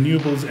is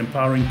renewables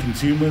empowering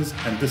consumers,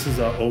 and this is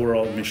our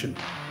overall mission.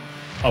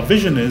 Our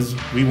vision is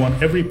we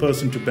want every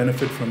person to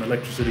benefit from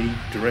electricity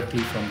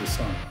directly from the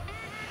sun.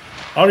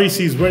 REC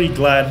is very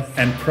glad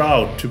and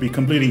proud to be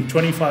completing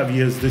 25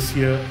 years this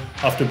year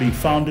after being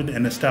founded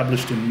and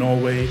established in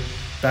Norway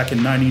back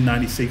in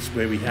 1996,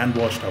 where we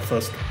hand-washed our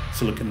first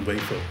silicon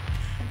wafer.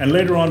 And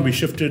later on, we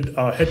shifted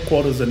our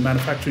headquarters and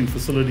manufacturing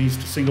facilities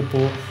to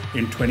Singapore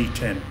in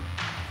 2010.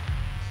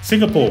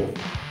 Singapore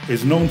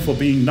is known for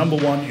being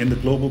 #1 in the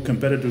Global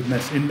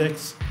Competitiveness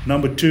Index,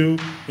 #2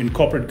 in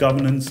corporate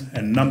governance,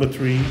 and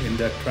 #3 in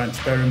their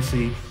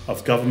transparency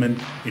of government,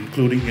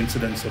 including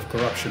incidents of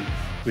corruption,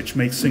 which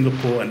makes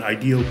Singapore an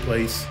ideal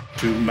place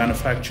to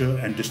manufacture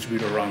and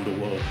distribute around the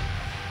world.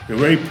 We're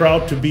very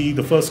proud to be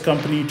the first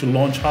company to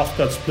launch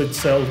half-cut split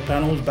cell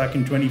panels back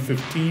in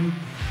 2015.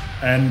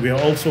 And we are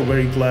also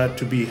very glad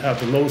to have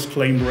the lowest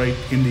claim rate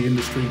in the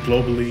industry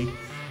globally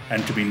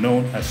and to be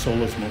known as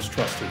solar's most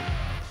trusted.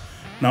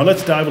 Now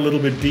let's dive a little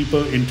bit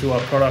deeper into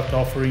our product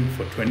offering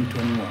for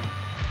 2021.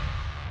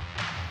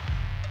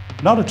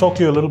 Now to talk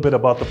to you a little bit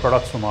about the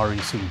products from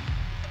REC.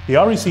 The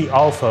REC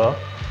Alpha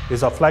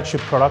is our flagship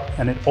product,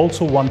 and it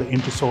also won the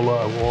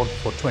Intersolar Award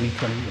for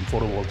 2020 in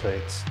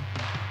photovoltaics.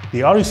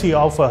 The REC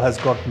Alpha has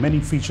got many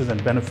features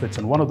and benefits,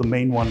 and one of the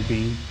main ones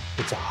being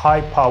it's a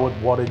high-powered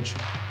wattage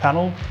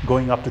panel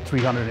going up to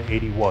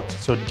 380 watts.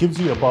 So it gives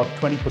you about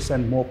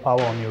 20% more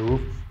power on your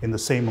roof in the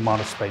same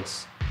amount of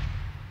space.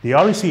 The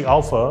REC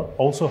Alpha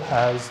also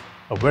has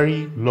a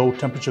very low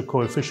temperature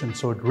coefficient,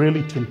 so it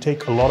really can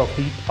take a lot of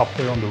heat up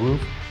there on the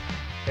roof,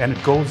 and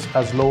it goes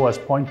as low as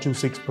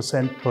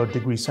 0.26% per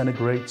degree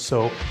centigrade,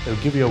 so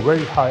it'll give you a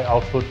very high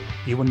output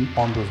even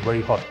on those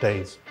very hot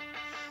days.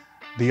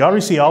 The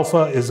REC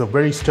Alpha is a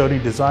very sturdy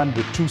design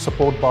with 2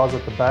 support bars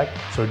at the back,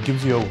 so it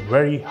gives you a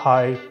very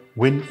high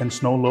wind and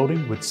snow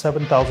loading with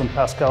 7,000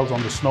 pascals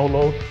on the snow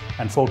load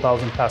and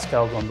 4,000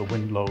 pascals on the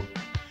wind load.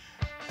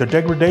 The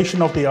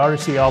degradation of the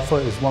REC Alpha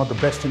is one of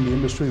the best in the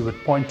industry with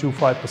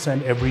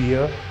 0.25% every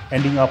year,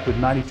 ending up with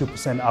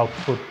 92%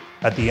 output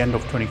at the end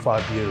of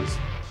 25 years.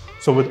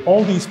 So with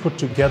all these put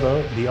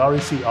together, the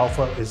REC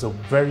Alpha is a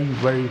very,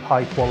 very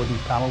high quality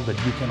panel that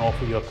you can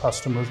offer your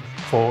customers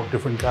for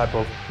different type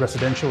of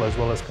residential as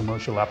well as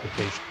commercial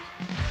applications.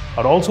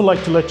 I'd also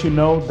like to let you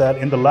know that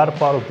in the latter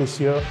part of this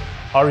year,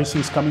 REC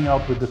is coming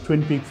out with the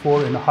Twin Peak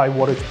 4 in a high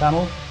wattage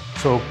panel.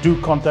 So do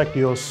contact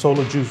your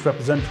SolarJuice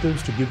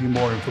representatives to give you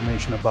more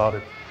information about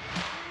it.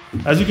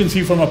 As you can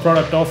see from our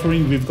product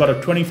offering, we've got a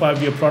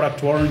 25-year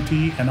product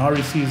warranty, and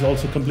REC is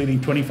also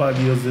completing 25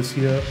 years this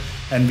year,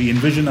 and we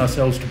envision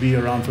ourselves to be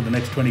around for the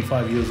next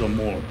 25 years or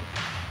more.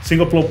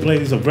 Singapore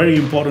plays a very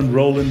important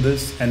role in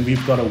this, and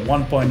we've got a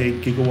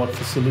 1.8 gigawatt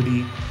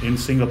facility in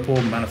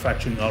Singapore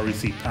manufacturing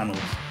REC panels.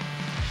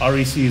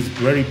 REC is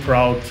very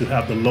proud to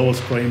have the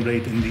lowest claim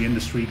rate in the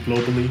industry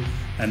globally,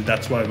 and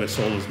that's why we're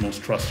solar's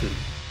most trusted.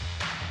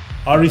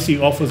 REC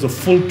offers a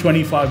full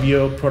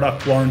 25-year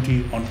product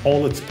warranty on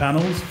all its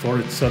panels for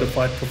its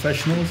certified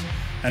professionals,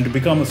 And to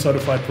become a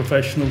certified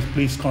professional,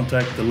 please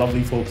contact the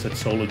lovely folks at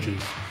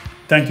SolarJuice.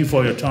 Thank you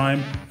for your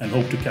time and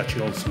hope to catch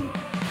you all soon.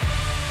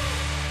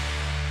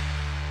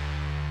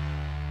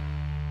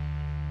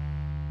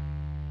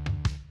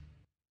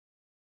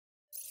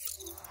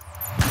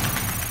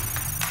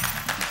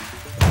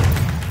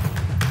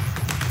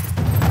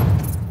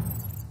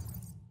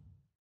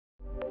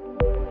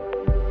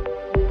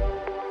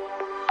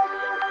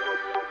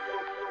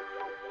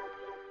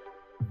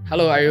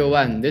 Hello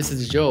everyone, this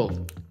is Joe,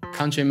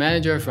 Country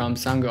Manager from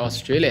Sungrow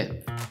Australia.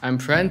 I'm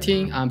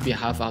presenting on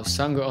behalf of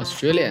Sungrow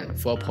Australia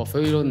for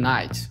Portfolio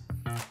Night.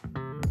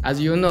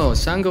 As you know,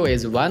 Sungrow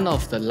is one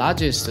of the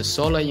largest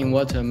solar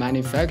inverter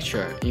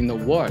manufacturers in the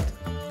world.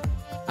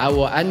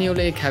 Our annual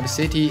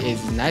capacity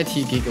is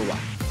 90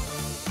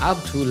 GW.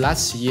 Up to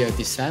last year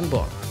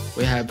December,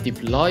 we have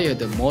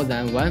deployed more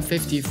than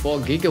 154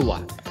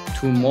 GW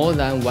to more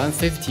than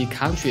 150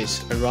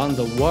 countries around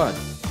the world.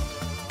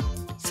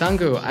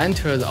 Sungrow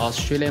entered the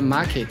Australian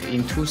market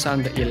in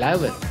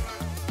 2011.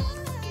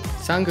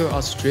 Sungrow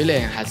Australia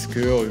has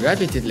grown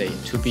rapidly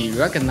to be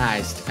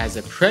recognized as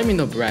a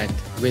premium brand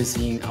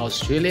within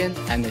Australia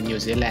and New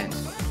Zealand.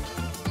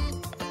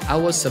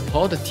 Our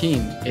support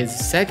team is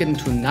second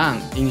to none,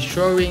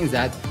 ensuring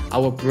that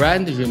our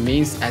brand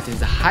remains at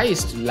the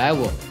highest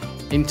level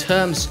in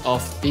terms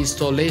of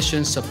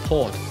installation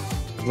support,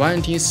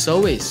 warranty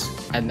service,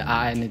 and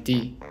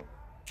R&D.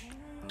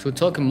 To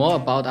talk more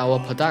about our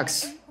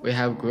products, we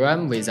have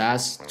Graham with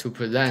us to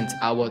present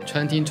our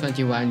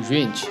 2021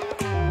 range.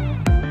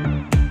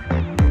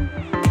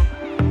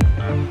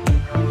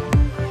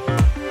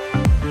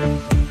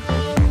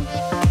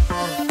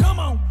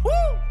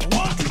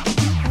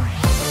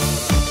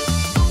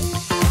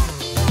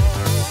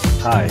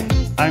 Hi,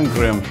 I'm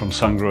Graham from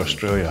Sungrow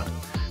Australia.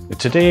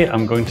 Today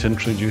I'm going to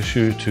introduce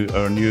you to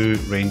our new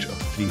range of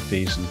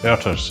three-phase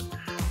inverters.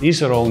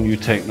 These are all new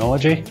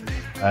technology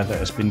that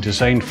has been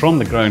designed from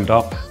the ground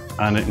up,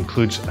 and it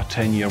includes a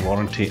 10-year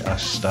warranty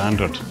as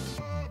standard.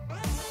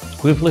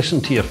 We've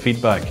listened to your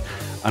feedback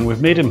and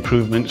we've made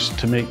improvements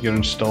to make your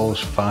installs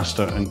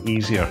faster and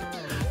easier.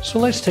 So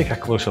let's take a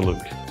closer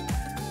look.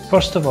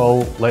 First of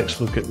all, let's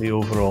look at the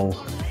overall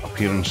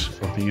appearance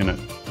of the unit.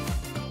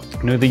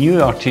 Now, the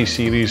new RT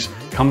series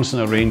comes in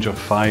a range of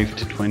 5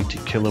 to 20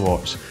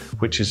 kilowatts,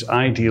 which is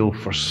ideal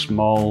for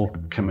small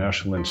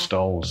commercial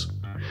installs.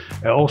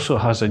 It also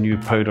has a new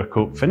powder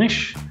coat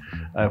finish,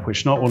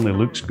 which not only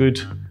looks good,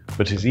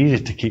 but is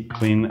easy to keep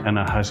clean, and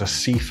it has a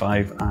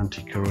C5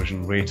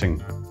 anti-corrosion rating,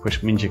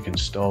 which means you can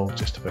install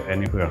just about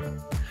anywhere.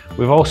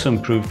 We've also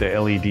improved the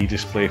LED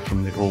display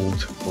from the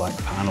old black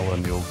panel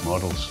in the old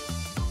models.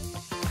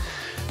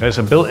 There's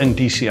a built-in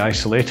DC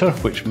isolator,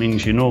 which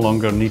means you no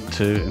longer need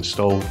to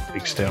install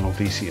external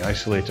DC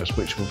isolators,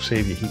 which will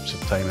save you heaps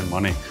of time and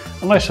money,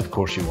 unless of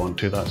course you want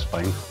to, that's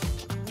fine.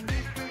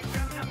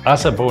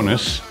 As a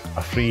bonus,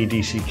 a free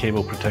DC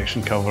cable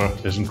protection cover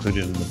is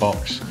included in the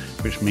box,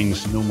 which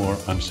means no more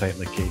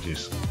unsightly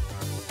cages.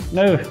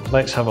 Now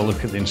let's have a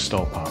look at the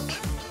install part.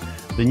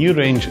 The new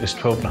range is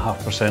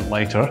 12.5%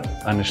 lighter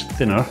and is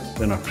thinner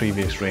than our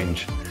previous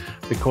range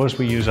because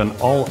we use an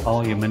all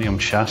aluminium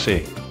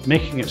chassis,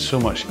 making it so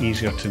much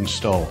easier to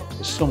install.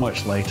 It's so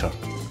much lighter.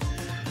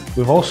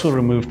 We've also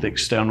removed the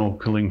external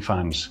cooling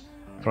fans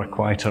for a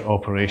quieter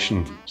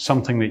operation,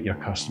 something that your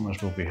customers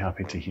will be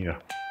happy to hear.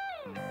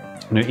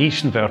 Now,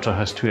 each inverter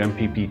has 2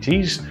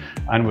 MPPTs,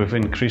 and we've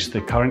increased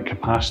the current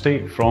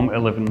capacity from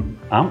 11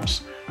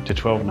 amps to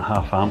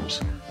 12.5 amps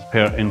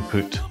per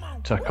input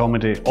to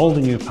accommodate all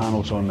the new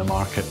panels on the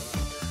market.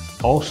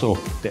 Also,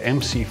 the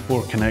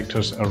MC4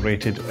 connectors are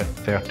rated at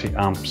 30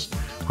 amps,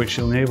 which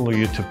will enable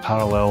you to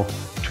parallel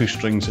 2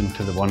 strings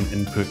into the one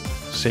input,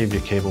 save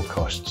your cable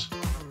costs.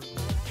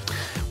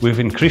 We've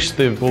increased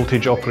the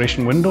voltage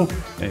operation window.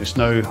 It's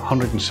now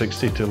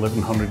 160 to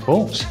 1100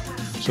 volts.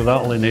 So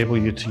that will enable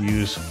you to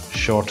use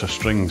shorter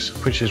strings,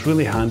 which is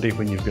really handy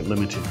when you've got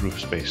limited roof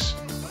space.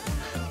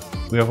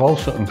 We have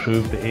also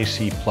improved the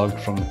AC plug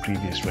from the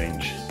previous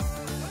range.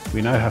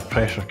 We now have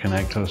pressure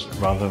connectors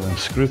rather than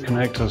screw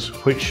connectors,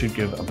 which should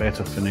give a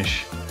better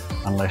finish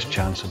and less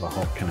chance of a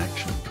hot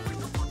connection.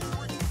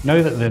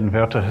 Now that the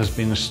inverter has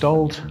been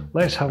installed,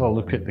 let's have a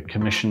look at the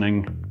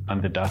commissioning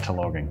and the data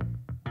logging.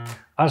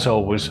 As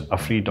always, a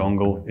free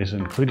dongle is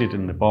included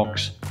in the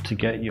box to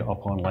get you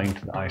up online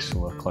to the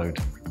iSolar Cloud.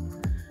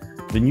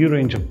 The new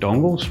range of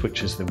dongles,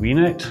 which is the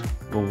WeNet,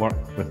 will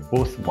work with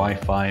both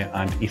Wi-Fi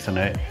and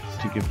Ethernet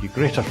to give you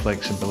greater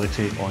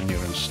flexibility on your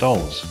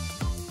installs.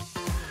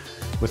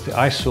 With the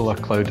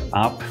iSolar Cloud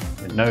app,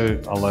 it now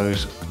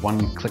allows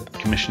one-click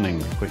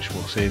commissioning, which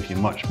will save you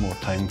much more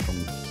time from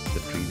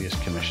the previous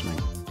commissioning.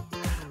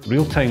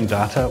 Real-time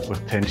data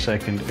with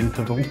 10-second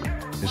interval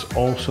is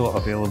also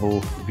available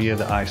via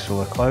the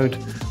iSolar Cloud,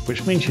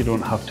 which means you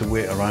don't have to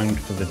wait around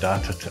for the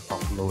data to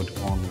upload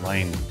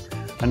online,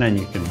 and then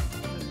you can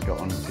get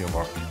on with your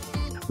work.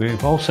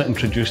 We've also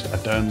introduced a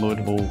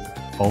downloadable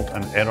fault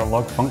and error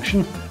log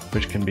function,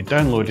 which can be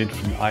downloaded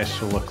from the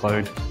iSolar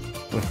Cloud,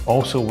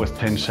 also with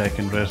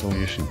 10-second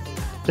resolution.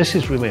 This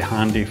is really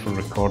handy for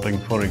recording,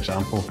 for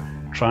example,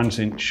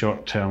 transient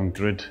short-term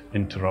grid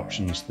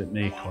interruptions that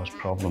may cause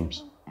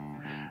problems.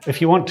 If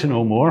you want to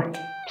know more,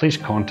 please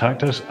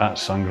contact us at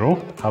Sungrow,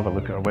 have a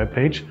look at our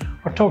webpage,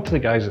 or talk to the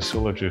guys at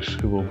SolarJuice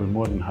who will be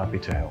more than happy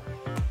to help.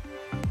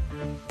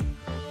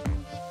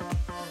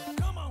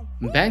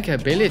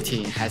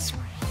 Bankability has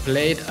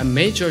played a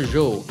major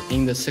role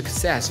in the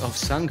success of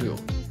Sungrow,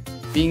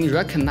 being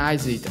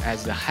recognized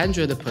as the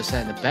 100%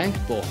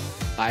 bankable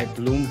by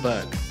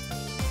Bloomberg.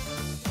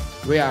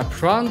 We are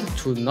proud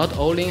to not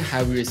only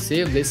have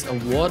received this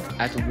award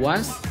at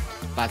once,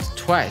 but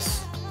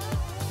twice.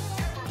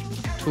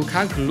 To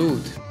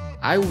conclude,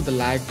 I would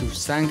like to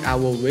thank our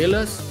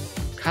wheelers,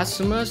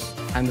 customers,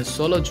 and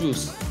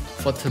SolarJuice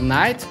for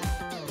tonight's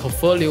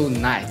Portfolio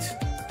Night.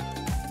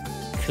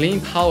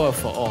 Clean power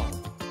for all.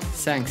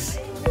 Thanks.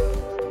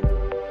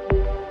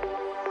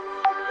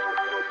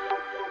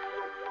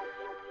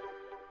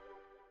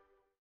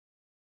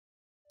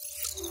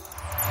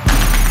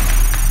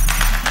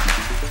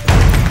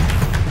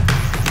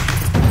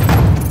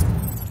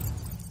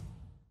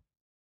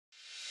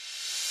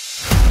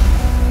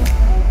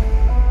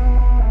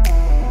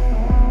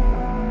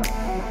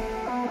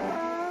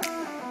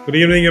 Good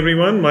evening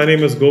everyone, my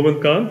name is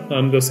Govind Khan.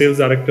 I'm the Sales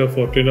Director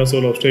for Trina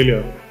Solar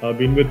Australia. I've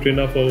been with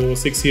Trina for over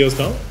 6 years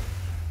now,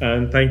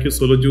 and thank you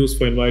SolarJuice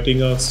for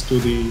inviting us to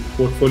the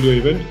portfolio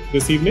event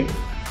this evening.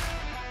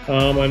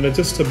 And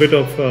just a bit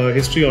of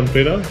history on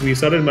Trina. We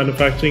started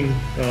manufacturing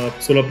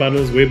solar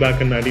panels way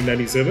back in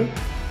 1997,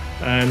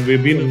 and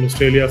we've been in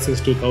Australia since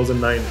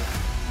 2009.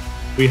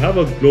 We have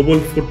a global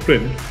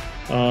footprint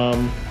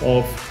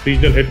of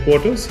regional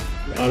headquarters.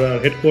 Our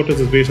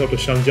headquarters is based out of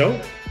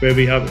Sungrow, where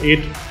we have 8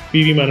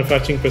 PV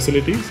manufacturing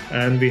facilities,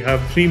 and we have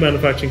 3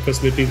 manufacturing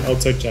facilities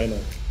outside China.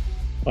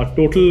 Our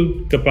total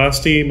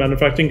capacity,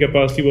 manufacturing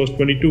capacity, was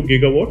 22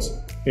 gigawatts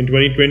in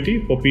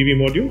 2020 for PV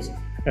modules,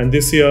 and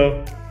this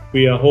year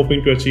we are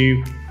hoping to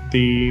achieve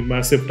the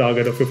massive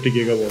target of 50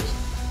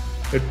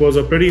 gigawatts. It was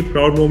a pretty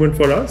proud moment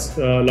for us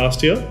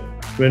last year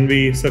when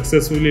we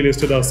successfully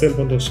listed ourselves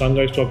on the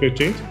Shanghai Stock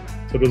Exchange.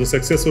 So it was a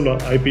successful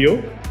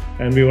IPO,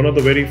 and we were one of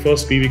the very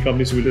first PV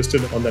companies to be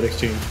listed on that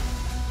exchange.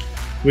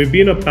 We've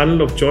been a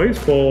panel of choice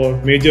for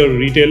major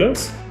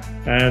retailers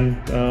and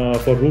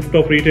for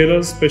rooftop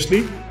retailers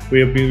especially.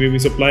 We've been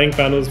supplying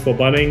panels for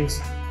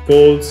Bunnings,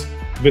 Coles,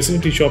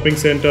 Vicinity Shopping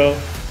Centre,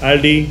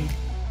 Aldi,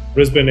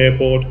 Brisbane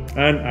Airport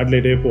and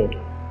Adelaide Airport.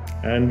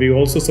 And we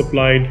also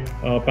supplied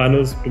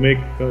panels to make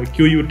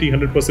QUT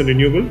 100%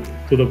 renewable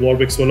to the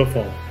Warwick Solar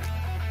Farm.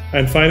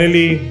 And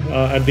finally,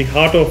 at the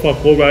heart of our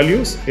core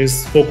values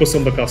is focus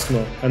on the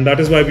customer. And that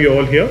is why we are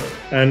all here.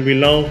 And we'll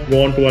now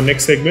go on to our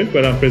next segment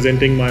where I'm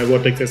presenting my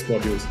Vertex S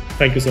modules.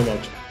 Thank you so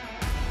much.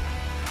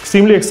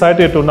 Extremely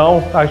excited to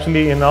now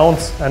actually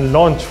announce and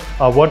launch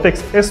our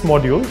Vertex S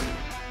module,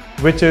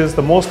 which is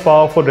the most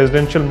powerful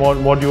residential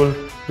module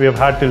we have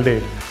had till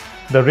date.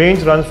 The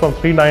range runs from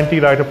 390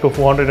 right up to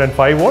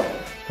 405 watt.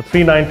 The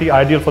 390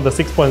 ideal for the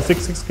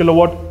 6.66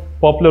 kilowatt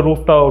popular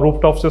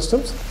rooftop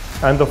systems,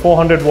 and the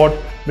 400 watt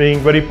being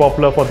very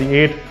popular for the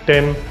 8,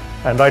 10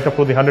 and right up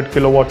to the 100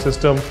 kilowatt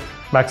system,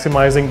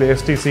 maximizing the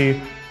STC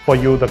for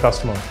you, the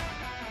customer.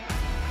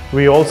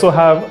 We also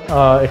have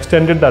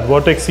extended that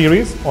Vertex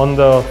series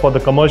for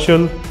the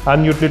commercial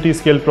and utility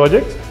scale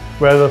projects,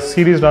 where the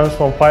series runs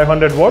from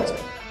 500 watts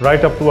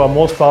right up to our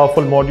most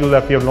powerful module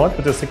that we have launched,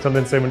 which is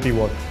 670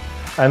 watt.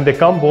 And they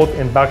come both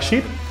in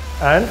backsheet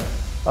and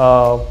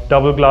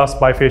double glass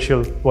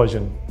bifacial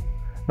version.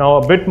 Now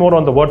a bit more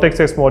on the Vertex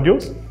S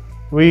modules.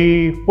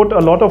 We put a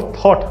lot of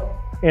thought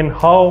in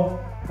how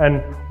and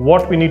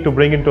what we need to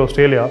bring into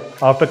Australia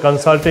after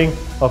consulting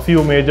a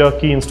few major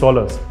key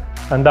installers.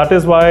 And that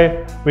is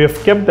why we have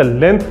kept the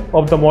length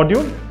of the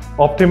module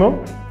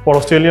optimum for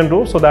Australian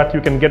roofs so that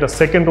you can get a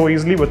second row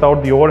easily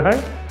without the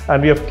overhang.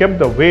 And we have kept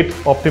the weight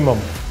optimum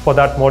for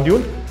that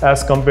module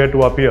as compared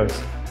to our peers.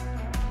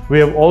 We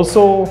have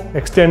also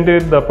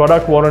extended the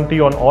product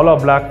warranty on all our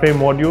black frame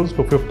modules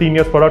to 15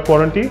 years product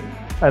warranty.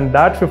 And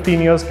that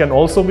 15 years can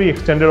also be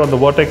extended on the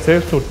Vertex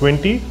S to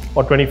 20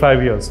 or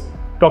 25 years.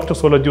 Talk to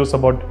SolarJuice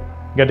about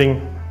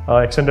getting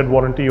extended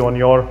warranty on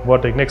your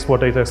next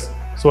Vertex S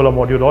solar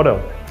module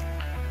order.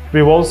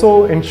 We've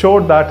also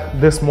ensured that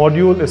this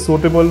module is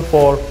suitable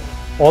for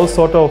all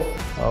sort of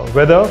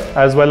weather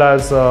as well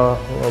as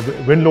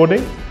wind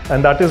loading,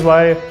 and that is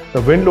why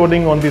the wind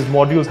loading on these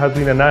modules has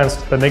been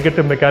enhanced, the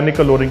negative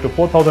mechanical loading to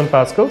 4000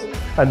 pascals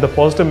and the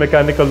positive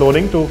mechanical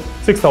loading to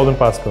 6000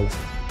 pascals,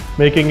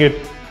 making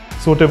it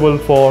suitable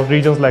for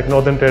regions like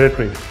Northern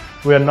Territory.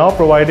 We are now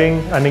providing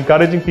and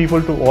encouraging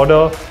people to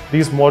order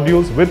these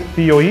modules with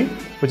POE,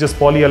 which is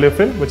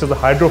polyolefin, which is a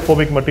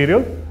hydrophobic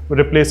material. We're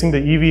replacing the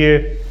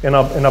EVA in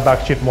a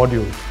backsheet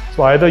module.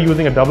 So either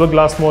using a double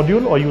glass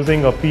module or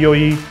using a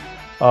POE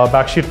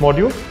backsheet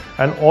module,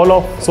 and all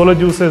of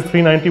SolarJuice's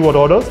 390 watt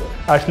orders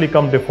actually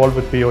come default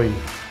with POE.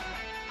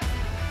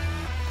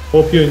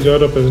 Hope you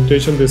enjoyed our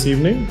presentation this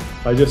evening.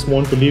 I just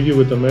want to leave you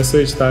with a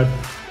message that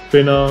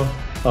Trina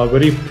are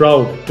very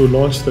proud to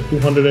launch the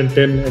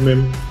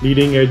 210mm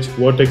leading edge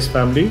Vertex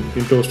family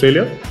into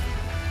Australia.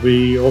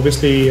 We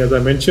obviously, as I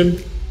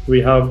mentioned, We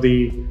have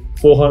the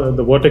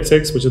Vertex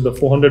X, which is the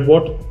 400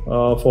 watt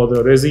for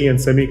the resi and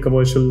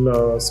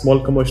semi-commercial, small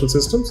commercial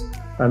systems.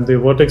 And the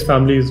Vertex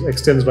family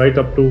extends right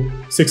up to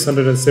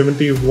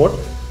 670 watt,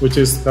 which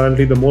is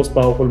currently the most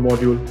powerful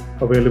module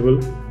available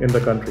in the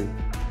country.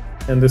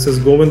 And this is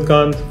Govind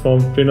Kant from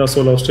Trina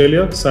Solar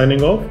Australia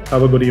signing off.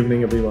 Have a good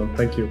evening, everyone.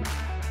 Thank you.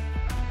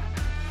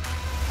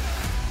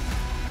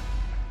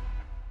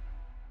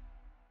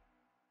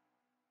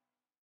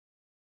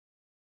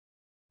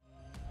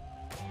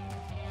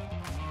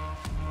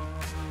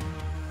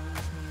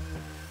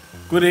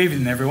 Good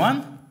evening,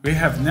 everyone. We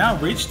have now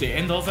reached the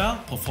end of our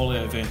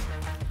portfolio event.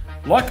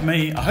 Like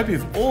me, I hope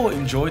you've all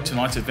enjoyed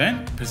tonight's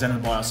event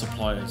presented by our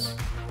suppliers.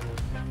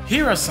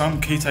 Here are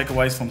some key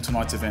takeaways from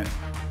tonight's event.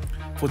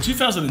 For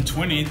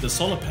 2020, the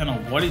solar panel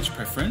wattage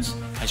preference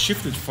has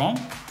shifted from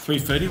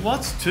 330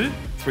 watts to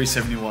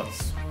 370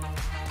 watts.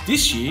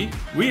 This year,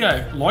 we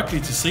are likely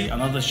to see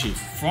another shift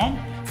from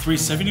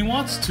 370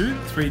 watts to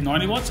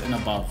 390 watts and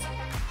above.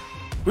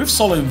 With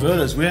solar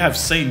inverters, we have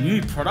seen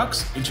new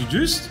products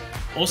introduced,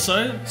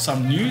 also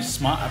some new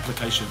smart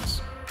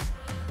applications.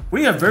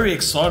 We are very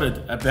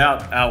excited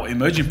about our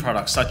emerging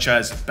products such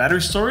as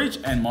battery storage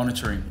and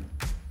monitoring.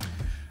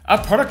 Our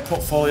product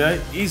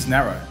portfolio is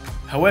narrow,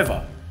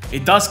 however,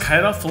 it does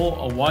cater for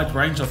a wide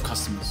range of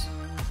customers.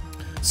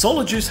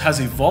 SolarJuice has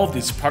evolved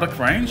its product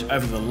range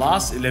over the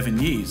last 11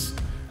 years,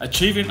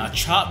 achieving a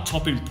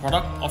chart-topping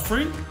product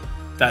offering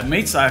that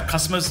meets our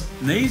customers'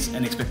 needs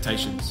and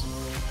expectations.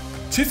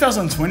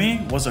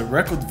 2020 was a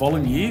record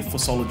volume year for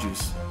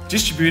SolarJuice,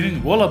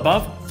 distributing well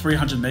above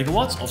 300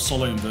 megawatts of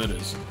solar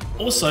inverters,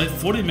 also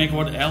 40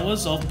 megawatt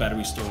hours of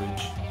battery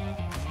storage.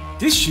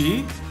 This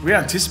year, we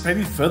are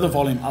anticipating further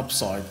volume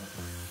upside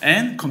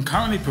and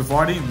concurrently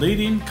providing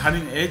leading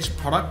cutting-edge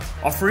product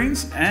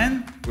offerings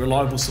and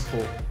reliable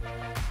support.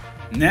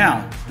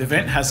 Now, the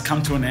event has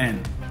come to an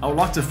end. I would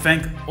like to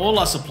thank all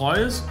our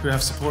suppliers who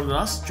have supported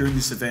us during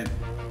this event.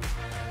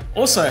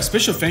 Also, a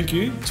special thank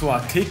you to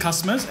our key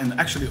customers and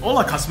actually all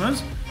our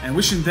customers, and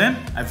wishing them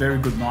a very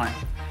good night.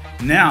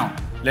 Now,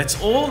 let's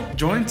all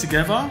join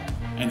together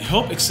and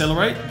help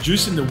accelerate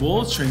juicing the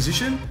world's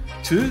transition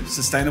to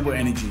sustainable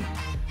energy.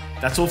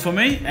 That's all for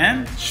me,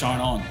 and shine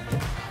on.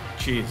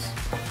 Cheers.